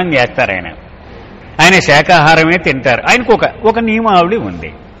 చన్నీళ్ళు స్నానం చేస్తారు. ఆయన శాకాహారమే తింటారు. ఆయనకు ఒక నియమావళి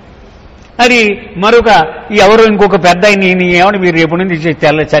ఉంది. అది మరొక ఎవరు ఇంకొక పెద్ద ఆయన ఏమని మీరు రేపు నుంచి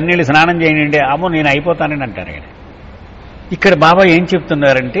చన్నీళ్ళు స్నానం చేయండి, అమ్మో నేను అయిపోతానని అంటారు. ఇక్కడ బాబా ఏం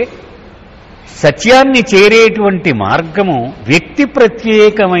చెప్తున్నారంటే సత్యాన్ని చేరేటువంటి మార్గము వ్యక్తి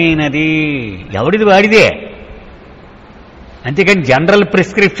ప్రత్యేకమైనది, ఎవడిది వాడిదే. అంతేకాని జనరల్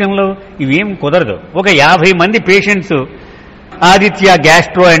ప్రిస్క్రిప్షన్లు ఇవేం కుదరదు. ఒక 50 మంది పేషెంట్స్, ఆదిత్య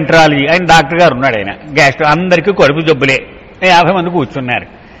గ్యాస్ట్రో ఎంట్రాలజీ ఆయన డాక్టర్ గారు ఉన్నాడు, ఆయన గ్యాస్ట్రో అందరికీ కడుపు జబ్బులే, 50 మంది కూర్చున్నారు.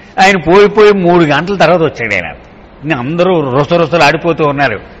 ఆయన పోయి 3 గంటల తర్వాత వచ్చాడు. ఆయన అందరూ రుసరుసలు ఆడిపోతూ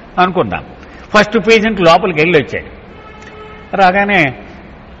ఉన్నారు అనుకుందాం. ఫస్ట్ పేషెంట్ లోపలికి వెళ్ళి వచ్చాడు. రాగానే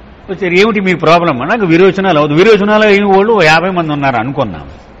వచ్చారు, ఏమిటి మీ ప్రాబ్లం? నాకు విరోచనాలు అవుతుంది. విరోచనాలు అయిన వాళ్ళు 50 మంది ఉన్నారు అనుకున్నాం.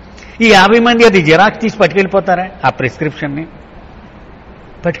 ఈ 50 మంది అది జిరాక్స్ తీసి పట్టుకెళ్ళిపోతారా? ఆ ప్రిస్క్రిప్షన్ని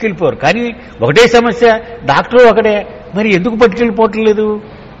పట్టుకెళ్ళిపోరు. కానీ ఒకటే సమస్య, డాక్టర్ ఒకటే, మరి ఎందుకు పట్టుకెళ్ళిపోవట్లేదు?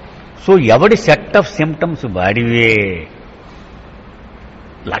 సో ఎవడి సెట్ ఆఫ్ సిమ్టమ్స్ వాడివే.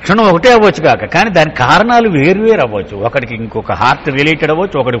 లక్షణం ఒకటే అవ్వచ్చు కాక, కానీ దాని కారణాలు వేరువేరు అవ్వచ్చు. ఒకడికి ఇంకొక హార్ట్ రిలేటెడ్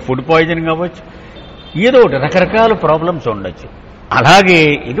అవ్వచ్చు, ఒకటికి ఫుడ్ పాయిజనింగ్ అవ్వచ్చు, ఏదో ఒకటి రకరకాల ప్రాబ్లమ్స్ ఉండొచ్చు. అలాగే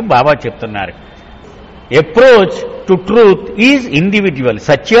ఇది బాబా చెప్తున్నారు, approach to truth is individual.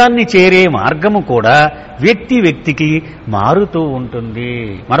 సత్యాన్ని చేరే మార్గము కూడా వ్యక్తికి మారుతూ ఉంటుంది.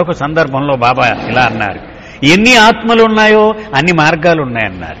 మరొక సందర్భంలో బాబా ఇలా అన్నారు, ఎన్ని ఆత్మలు ఉన్నాయో అన్ని మార్గాలు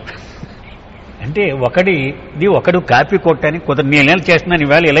ఉన్నాయన్నారు. అంటే ఒకడు కాపీ కొట్టడానికి కుదరదు. నేను చేస్తున్నాను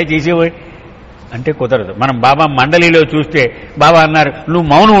ఇవాళ ఇలా చేసేవాడు అంటే కుదరదు. మనం బాబా మండలిలో చూస్తే బాబా అన్నారు, నువ్వు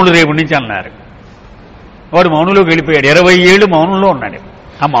మౌనం ఉండు రేపు నుంచి అన్నారు. వాడు మౌనంలోకి వెళ్ళిపోయాడు. 20 ఏళ్ళు మౌనంలో ఉన్నాడు.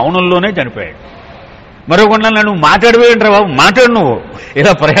 ఆ మౌనంలోనే చనిపోయాడు. మరొక నువ్వు మాట్లాడిపోయింటారా బాబు, మాట్లాడు, నువ్వు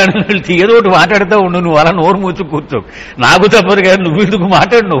ఇలా ప్రయాణం వెళ్తే ఏదో ఒకటి మాట్లాడుతూ ఉండు, నువ్వు అలా నోరు మూసి కూర్చో, నాకు తప్పదు కానీ నువ్వు ఎందుకు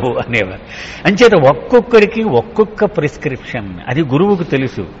మాట్లాడు నువ్వు అనేవారు. అంచేత ఒక్కొక్కడికి ఒక్కొక్క ప్రిస్క్రిప్షన్, అది గురువుకు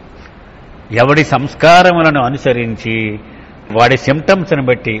తెలుసు. ఎవడి సంస్కారములను అనుసరించి వాడి సిమ్టమ్స్ని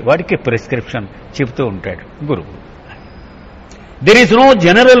బట్టి వాడికి ప్రిస్క్రిప్షన్ చెప్తూ ఉంటాడు గురువు. There is no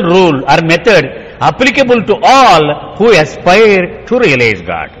general rule or method applicable to all who Aspire to realise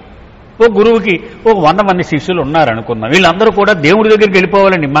God. ఓ గురువుకి 100 మంది శిష్యులు ఉన్నారనుకుందాం. వీళ్ళందరూ కూడా దేవుడి దగ్గరికి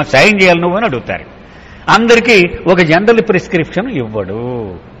వెళ్ళిపోవాలండి, మాకు సాయం చేయాలి నువ్వు అని అడుగుతారు. అందరికీ ఒక జనరల్ ప్రిస్క్రిప్షన్ ఇవ్వడు,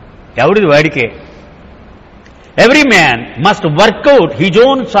 ఎవడిది వాడికే. Every man must work out his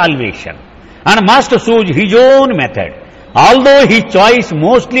own salvation and must choose his own method, although his choice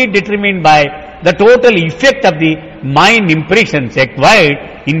mostly determined by the total effect of the mind impressions acquired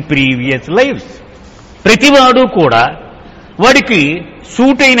in previous lifes. ప్రతివాడు కూడా వాడికి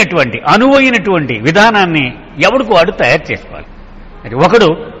suit అయినటువంటి అనువైనటువంటి విధానాన్ని ఎవడికి వాడు తయారు చేసుకోవాలి. అది ఒకడు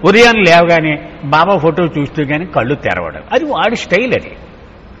ఉదయాన్నే లేవగానే బాబా ఫోటో చూస్తూ కానీ కళ్ళు తెరవడం, అది వాడి స్టైల్. అది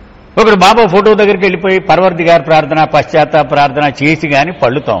ఒకడు బాబా ఫోటో దగ్గరికి వెళ్ళిపోయి పర్వర్దిగారి ప్రార్థన పశ్చాత్తాప ప్రార్థన చేసి కానీ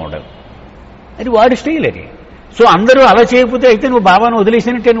పళ్ళు తోమడం, అది వాడి స్టైల్. అది సో అందరూ అలా చేయకపోతే అయితే నువ్వు బాబాను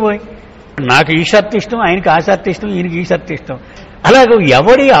వదిలేసినట్టే. నువ్వు నాకు ఈ షర్ట్ ఇష్టం, ఆయనకి ఆ షర్ట్ ఇష్టం, ఈయనకి ఈ షర్ట్ ఇష్టం. అలాగే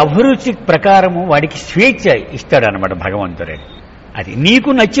ఎవడి అభిరుచి ప్రకారము వాడికి స్వేచ్ఛ ఇస్తాడనమాట భగవంతుడే. అది నీకు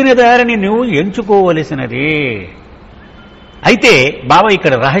నచ్చిన దారిని నువ్వు ఎంచుకోవలసినదే. అయితే బాబా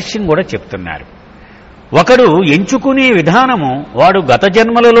ఇక్కడ రహస్యం కూడా చెప్తున్నారు. ఒకడు ఎంచుకునే విధానము వాడు గత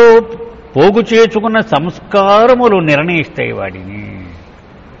జన్మలలో పోగు చేసుకున్న సంస్కారములు నిర్ణయిస్తాయి వాడిని.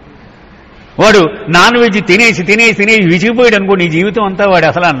 వాడు నాన్ వెజ్ తినేసి విసిగిపోయాడు అనుకో, నీ జీవితం అంతా వాడు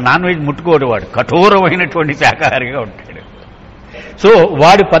అసలు నాన్ వెజ్ ముట్టుకోడు, వాడు కఠోరమైనటువంటి శాకాహారిగా ఉంటాడు. సో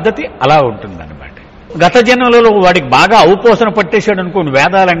వాడి పద్ధతి అలా ఉంటుందన్నమాట. గత జన్మలలో వాడికి బాగా ఔపోసన పట్టేశాడు అనుకోండి,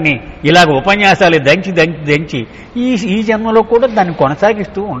 వేదాలన్నీ ఇలాగ ఉపన్యాసాలు దంచి ఈ జన్మలో కూడా దాన్ని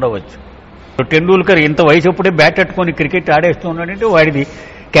కొనసాగిస్తూ ఉండవచ్చు. టెండూల్కర్ ఇంత వయసు అప్పుడే బ్యాట్ పట్టుకొని క్రికెట్ ఆడేస్తూ ఉన్నాడంటే వాడిది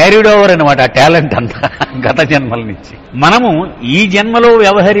క్యారీడ్ ఓవర్ అనమాట, ఆ టాలెంట్ అంతా గత జన్మల నుంచి. మనము ఈ జన్మలో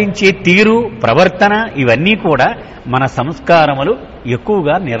వ్యవహరించే తీరు, ప్రవర్తన ఇవన్నీ కూడా మన సంస్కారములు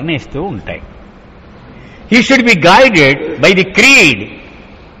ఎక్కువగా నిర్ణయిస్తూ ఉంటాయి. He should be guided by the creed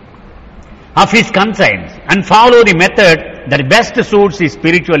of his conscience and follow the method that best suits his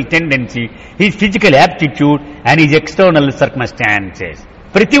spiritual tendency, his physical aptitude and his external circumstances.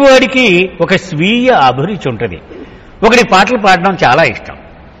 ప్రతివాడికి ఒక స్వీయ అభిరుచి ఉంటుంది. ఒకటి పాటలు పాడడం చాలా ఇష్టం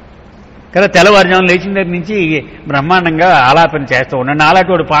కదా, తెల్లవారుజామున లేచిన దగ్గర నుంచి బ్రహ్మాండంగా ఆలాపన చేస్తూ ఉన్నాడు.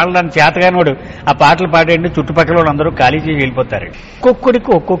 అలాంటి వాడు పాడడానికి చేతగాని వాడు ఆ పాటలు పాడేయండి, చుట్టుపక్కల వాళ్ళు అందరూ ఖాళీ చేసి వెళ్ళిపోతారు.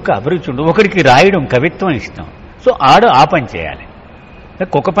 ఒక్కొక్కడికి ఒక్కొక్క అభిరుచి ఉంటుంది. ఒకడికి రాయడం, కవిత్వం ఇష్టం, సో ఆడు ఆ పని చేయాలి.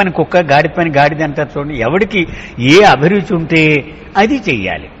 కుక్క పని కుక్క, గాడి పని గాడిది అంటారు చూడండి. ఎవడికి ఏ అభిరుచి ఉంటే అది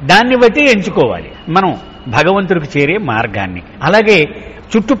చెయ్యాలి, దాన్ని బట్టి ఎంచుకోవాలి మనం భగవంతుడికి చేరే మార్గాన్ని. అలాగే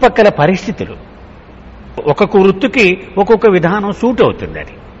చుట్టుపక్కల పరిస్థితులు, ఒక్కొక్క వృత్తికి ఒక్కొక్క విధానం సూట్ అవుతుంది,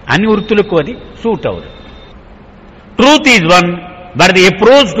 అది అన్ని వృత్తులకు అది సూట్ అవుతుంది. Truth is one but the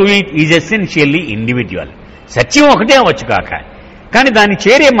approach to it is essentially individual. సత్యం ఒకటే అవచ్చు కాక, కానీ దాన్ని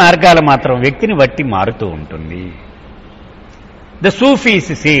చేరే మార్గాలు మాత్రం వ్యక్తిని బట్టి మారుతూ ఉంటుంది. The Sufis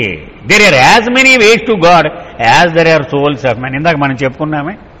say there are as many ways to God as there are souls of men. ఇందాక మనం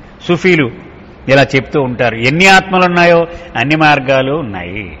చెప్పుకున్నామే, సూఫీలు ఇలా చెప్తూ ఉంటారు, ఎన్ని ఆత్మలు ఉన్నాయో అన్ని మార్గాలు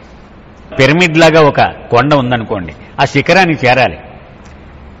ఉన్నాయి. పిరమిడ్ లాగా ఒక కొండ ఉందనుకోండి, ఆ శిఖరాన్ని చేరాలి.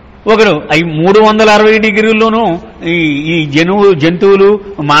 ఒకడు 360 డిగ్రీల్లోనూ ఈ జంతువులు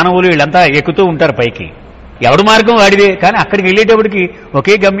మానవులు వీళ్ళంతా ఎక్కుతూ ఉంటారు పైకి. ఎవడు మార్గం వాడిదే, కానీ అక్కడికి వెళ్ళేటప్పటికి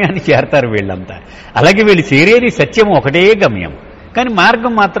ఒకే గమ్యాన్ని చేరతారు వీళ్ళంతా. అలాగే వీళ్ళు చేరేది సత్యం ఒకటే గమ్యం, కానీ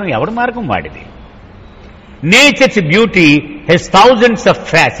మార్గం మాత్రం ఎవడి మార్గం వాడిది. Nature's beauty Hess thousands of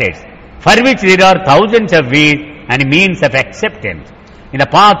facets for which there are thousands of ways and means of acceptance. In the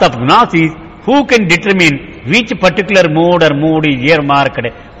path of జ్ఞాసిస్ who can determine which particular mode are mode is year marked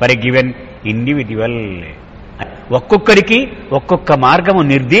for a given individual. ఒక్కొక్కడికి ఒక్కొక్క మార్గము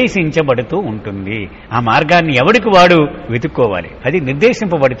నిర్దేశించబడుతూ ఉంటుంది. ఆ మార్గాన్ని ఎవడికి వాడు వెతుక్కోవాలి, అది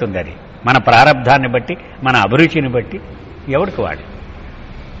నిర్దేశింపబడుతుంది. అది మన ప్రారంధాన్ని బట్టి, మన అభిరుచిని బట్టి ఎవడికి వాడు.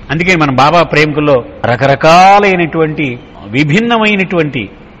 అందుకే మన బాబా ప్రేమికుల్లో రకరకాలైనటువంటి విభిన్నమైనటువంటి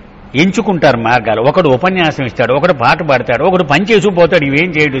ఎంచుకుంటారు మార్గాలు. ఒకడు ఉపన్యాసం ఇస్తాడు, ఒకడు పాట పాడతాడు, ఒకడు పని చేసుకుపోతాడు, ఇవేం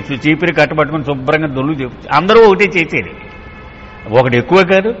చేయడు, చీపిరి కట్టబట్టుకుని శుభ్రంగా దొల్లు చెప్తాడు. అందరూ ఒకటే చేసేది, ఒకడు ఎక్కువ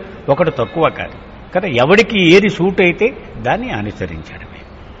కాదు, ఒకడు తక్కువ కాదు కదా. ఎవడికి ఏది సూట్ అయితే దాన్ని అనుసరించడమే.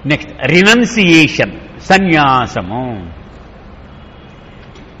 Next renunciation, సన్యాసము.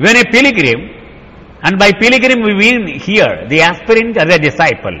 When a pilgrim, and by pilgrim we mean here the aspirant or the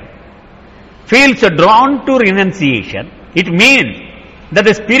disciple, feels drawn to renunciation, it means that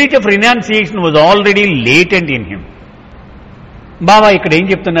the spirit of renunciation was already latent in him. బాబా ఇక్కడ ఏం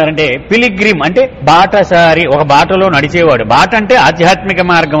చెప్తున్నారంటే, pilgrim అంటే బాటసారి, ఒక బాటలో నడిచేవాడు. బాట అంటే ఆధ్యాత్మిక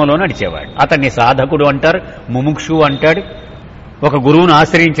మార్గంలో నడిచేవాడు. అతన్ని సాధకుడు అంటారు, ముముక్షు అంటాడు, ఒక గురువును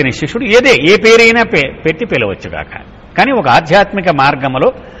ఆశ్రయించిన శిష్యుడు, ఏ పేరైనా పెట్టి పిలవచ్చు కాక. కానీ ఒక ఆధ్యాత్మిక మార్గంలో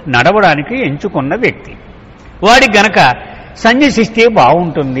నడవడానికి ఎంచుకున్న వ్యక్తి, వాడికి గనక సన్యసిస్తే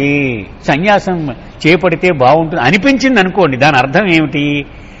బాగుంటుంది, సన్యాసం చేపడితే బాగుంటుంది అనిపించింది అనుకోండి, దాని అర్థం ఏమిటి?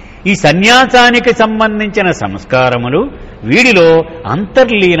 ఈ సన్యాసానికి సంబంధించిన సంస్కారములు వీడిలో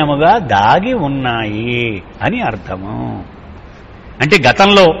అంతర్లీనముగా దాగి ఉన్నాయి అని అర్థము. అంటే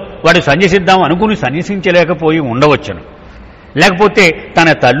గతంలో వాడు సన్యసిద్దాం అనుకుని సన్యసించలేకపోయి ఉండవచ్చును, లేకపోతే తన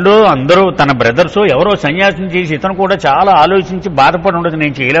తల్లో అందరూ తన బ్రదర్సో ఎవరో సన్యాసం చేసి ఇతను కూడా చాలా ఆలోచించి బాధపడి ఉండదు,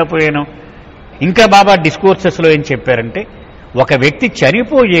 నేను చేయలేకపోయాను. ఇంకా బాబా డిస్కోర్సెస్లో ఏం చెప్పారంటే, ఒక వ్యక్తి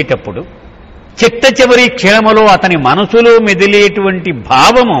చనిపోయేటప్పుడు చిట్ట చివరి క్షణములో అతని మనసులో మెదిలేటువంటి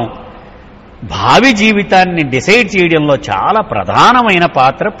భావము భావి జీవితాన్ని డిసైడ్ చేయడంలో చాలా ప్రధానమైన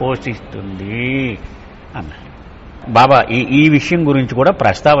పాత్ర పోషిస్తుంది అన్నారు బాబా. ఈ విషయం గురించి కూడా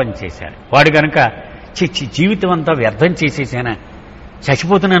ప్రస్తావన చేశారు. వాడు కనుక జీవితం అంతా వ్యర్థం చేసేసానా,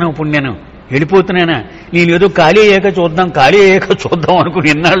 చచ్చిపోతున్నాను, ఇప్పుడు నేను వెళ్ళిపోతున్నానా, నేను ఏదో ఖాళీ అయ్యాక చూద్దాం అనుకుని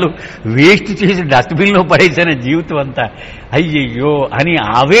ఎన్నాళ్ళు వేస్ట్ చేసి డస్ట్బిన్లో పడేసాను జీవితం అంతా, అయ్యయ్యో అని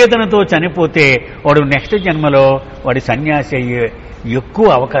ఆవేదనతో చనిపోతే వాడు నెక్స్ట్ జన్మలో వాడి సన్యాసి అయ్యే ఎక్కువ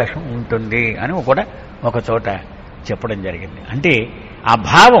అవకాశం ఉంటుంది అని కూడా ఒక చోట చెప్పడం జరిగింది. అంటే ఆ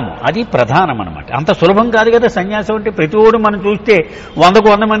భావం అది ప్రధానం అన్నమాట. అంత సులభం కాదు కదా సన్యాసం అంటే. ప్రతివాడు మనం చూస్తే 100కు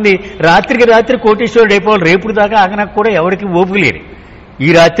 100 మంది రాత్రికి రాత్రి కోటీశ్వరుడు అయిపోవాలి, రేపుడు దాకా ఆగనకు కూడా ఎవరికి ఓపిక లేరు. ఈ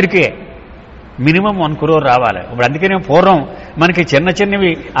రాత్రికే మినిమం 1 crore రావాలి. ఇప్పుడు అందుకనే పూర్వం మనకి చిన్న చిన్నవి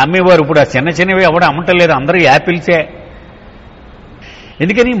అమ్మేవారు, ఇప్పుడు ఆ చిన్న చిన్నవి ఎవడ అమ్మటలేదు, అందరూ యాపిల్సే.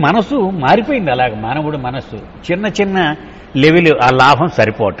 ఎందుకని మనసు మారిపోయింది. అలాగ మానవుడు మనస్సు చిన్న చిన్న లెవెల్ ఆ లాభం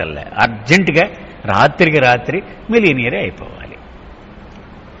సరిపోవటంలే, అర్జెంటుగా రాత్రికి రాత్రి మిలియనీరే అయిపోవాలి.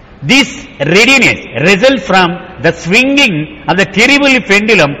 This readiness result from the swinging of the terrible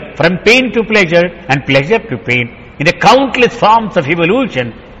pendulum from pain to pleasure and pleasure to pain in the countless forms of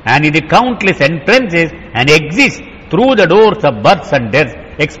evolution and in the countless entrances and exits through the doors of births and deaths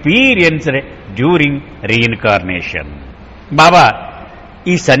experienced during reincarnation. బాబా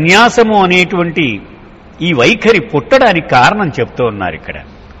ఈ సన్యాసము అనేటువంటి ఈ వైఖరి పుట్టడానికి కారణం చెప్తూ ఉన్నారు ఇక్కడ.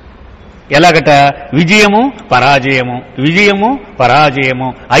 ఎలాగట? విజయము పరాజయము, విజయము పరాజయము,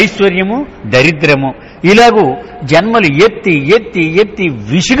 ఐశ్వర్యము దరిద్రము, ఇలాగూ జన్మలు ఎత్తి ఎత్తి ఎత్తి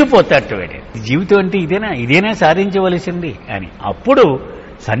విసిగిపోతాడు. జీవితం అంటే ఇదేనా సాధించవలసింది అని. అప్పుడు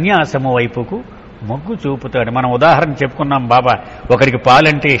సన్యాసము వైపుకు మొగ్గు చూపుతాడు. మనం ఉదాహరణ చెప్పుకున్నాం. బాబా ఒకరికి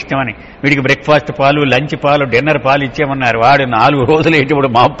పాలంటే ఇష్టమని, వీడికి బ్రేక్ఫాస్ట్ పాలు, లంచ్ పాలు, డిన్నర్ పాలు ఇచ్చామన్నారు. వాడు 4 రోజులు ఏంటి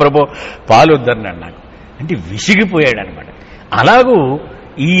మహాప్రభు పాలు వద్దన్నాడు నాకు అంటే విసిగిపోయాడు అనమాట. అలాగూ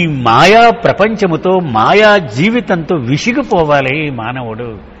ఈ మాయా ప్రపంచముతో మాయా జీవితంతో విసిగిపోవాలి మానవుడు.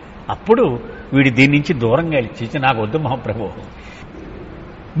 అప్పుడు వీడి దీని నుంచి దూరంగా వెళ్ళి నాకు వద్దు మహాప్రభు.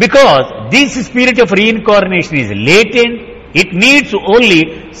 Because this spirit of reincarnation is latent. It needs only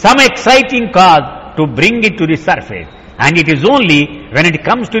some exciting cause to bring it to the surface, and it is only when it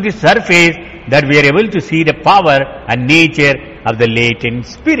comes to the surface that we are able to see the power and nature of the latent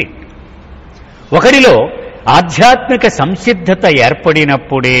spirit. ఒకరిలో ఆధ్యాత్మిక సంసిద్ధత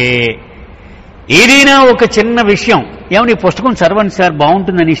ఏర్పడినప్పుడే ఏదైనా ఒక చిన్న విషయం ఏమని పుస్తకం చదవండి sir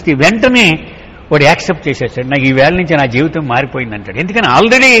బాగుంటుందని ఇస్తే వెంటనే వాడు యాక్సెప్ట్ చేసేస్తాడు. నాకు ఈ వేళ నుంచి నా జీవితం మారిపోయిందంటాడు. ఎందుకని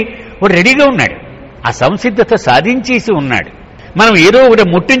ఆల్రెడీ వాడు రెడీగా ఉన్నాడు, ఆ సంసిద్ధత సాధించేసి ఉన్నాడు. మనం ఏదో ఒకటి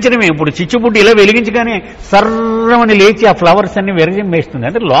ముట్టించడమే. ఇప్పుడు చిచ్చుబుడ్డి ఇలా వెలిగించగానే సర్రమని లేచి ఆ ఫ్లవర్స్ అన్ని విరజిమ్మేస్తుంది.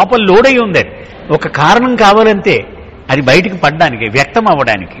 అంటే లోపల లోడై ఉంది. ఒక కారణం కావాలంటే అది బయటికి పడ్డానికి, వ్యక్తం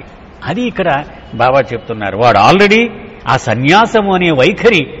అవ్వడానికి. అది ఇక్కడ బాబా చెప్తున్నారు. వాడు ఆల్రెడీ ఆ సన్యాసము అనే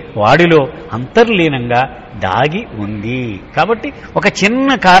వైఖరి వాడిలో అంతర్లీనంగా దాగి ఉంది. కాబట్టి ఒక చిన్న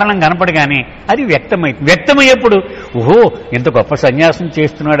కారణం కనపడగానే అది వ్యక్తమయ్యేప్పుడు ఓహో ఇంత గొప్ప సన్యాసం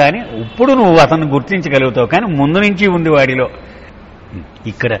చేస్తున్నాడా అని ఇప్పుడు నువ్వు అతను గుర్తించగలుగుతావు. కానీ ముందు నుంచి ఉంది వాడిలో.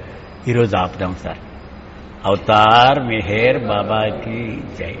 ఇక్కడ ఈరోజు ఆపుదాం సార్. అవతార్ మెహర్ బాబాకి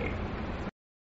జై.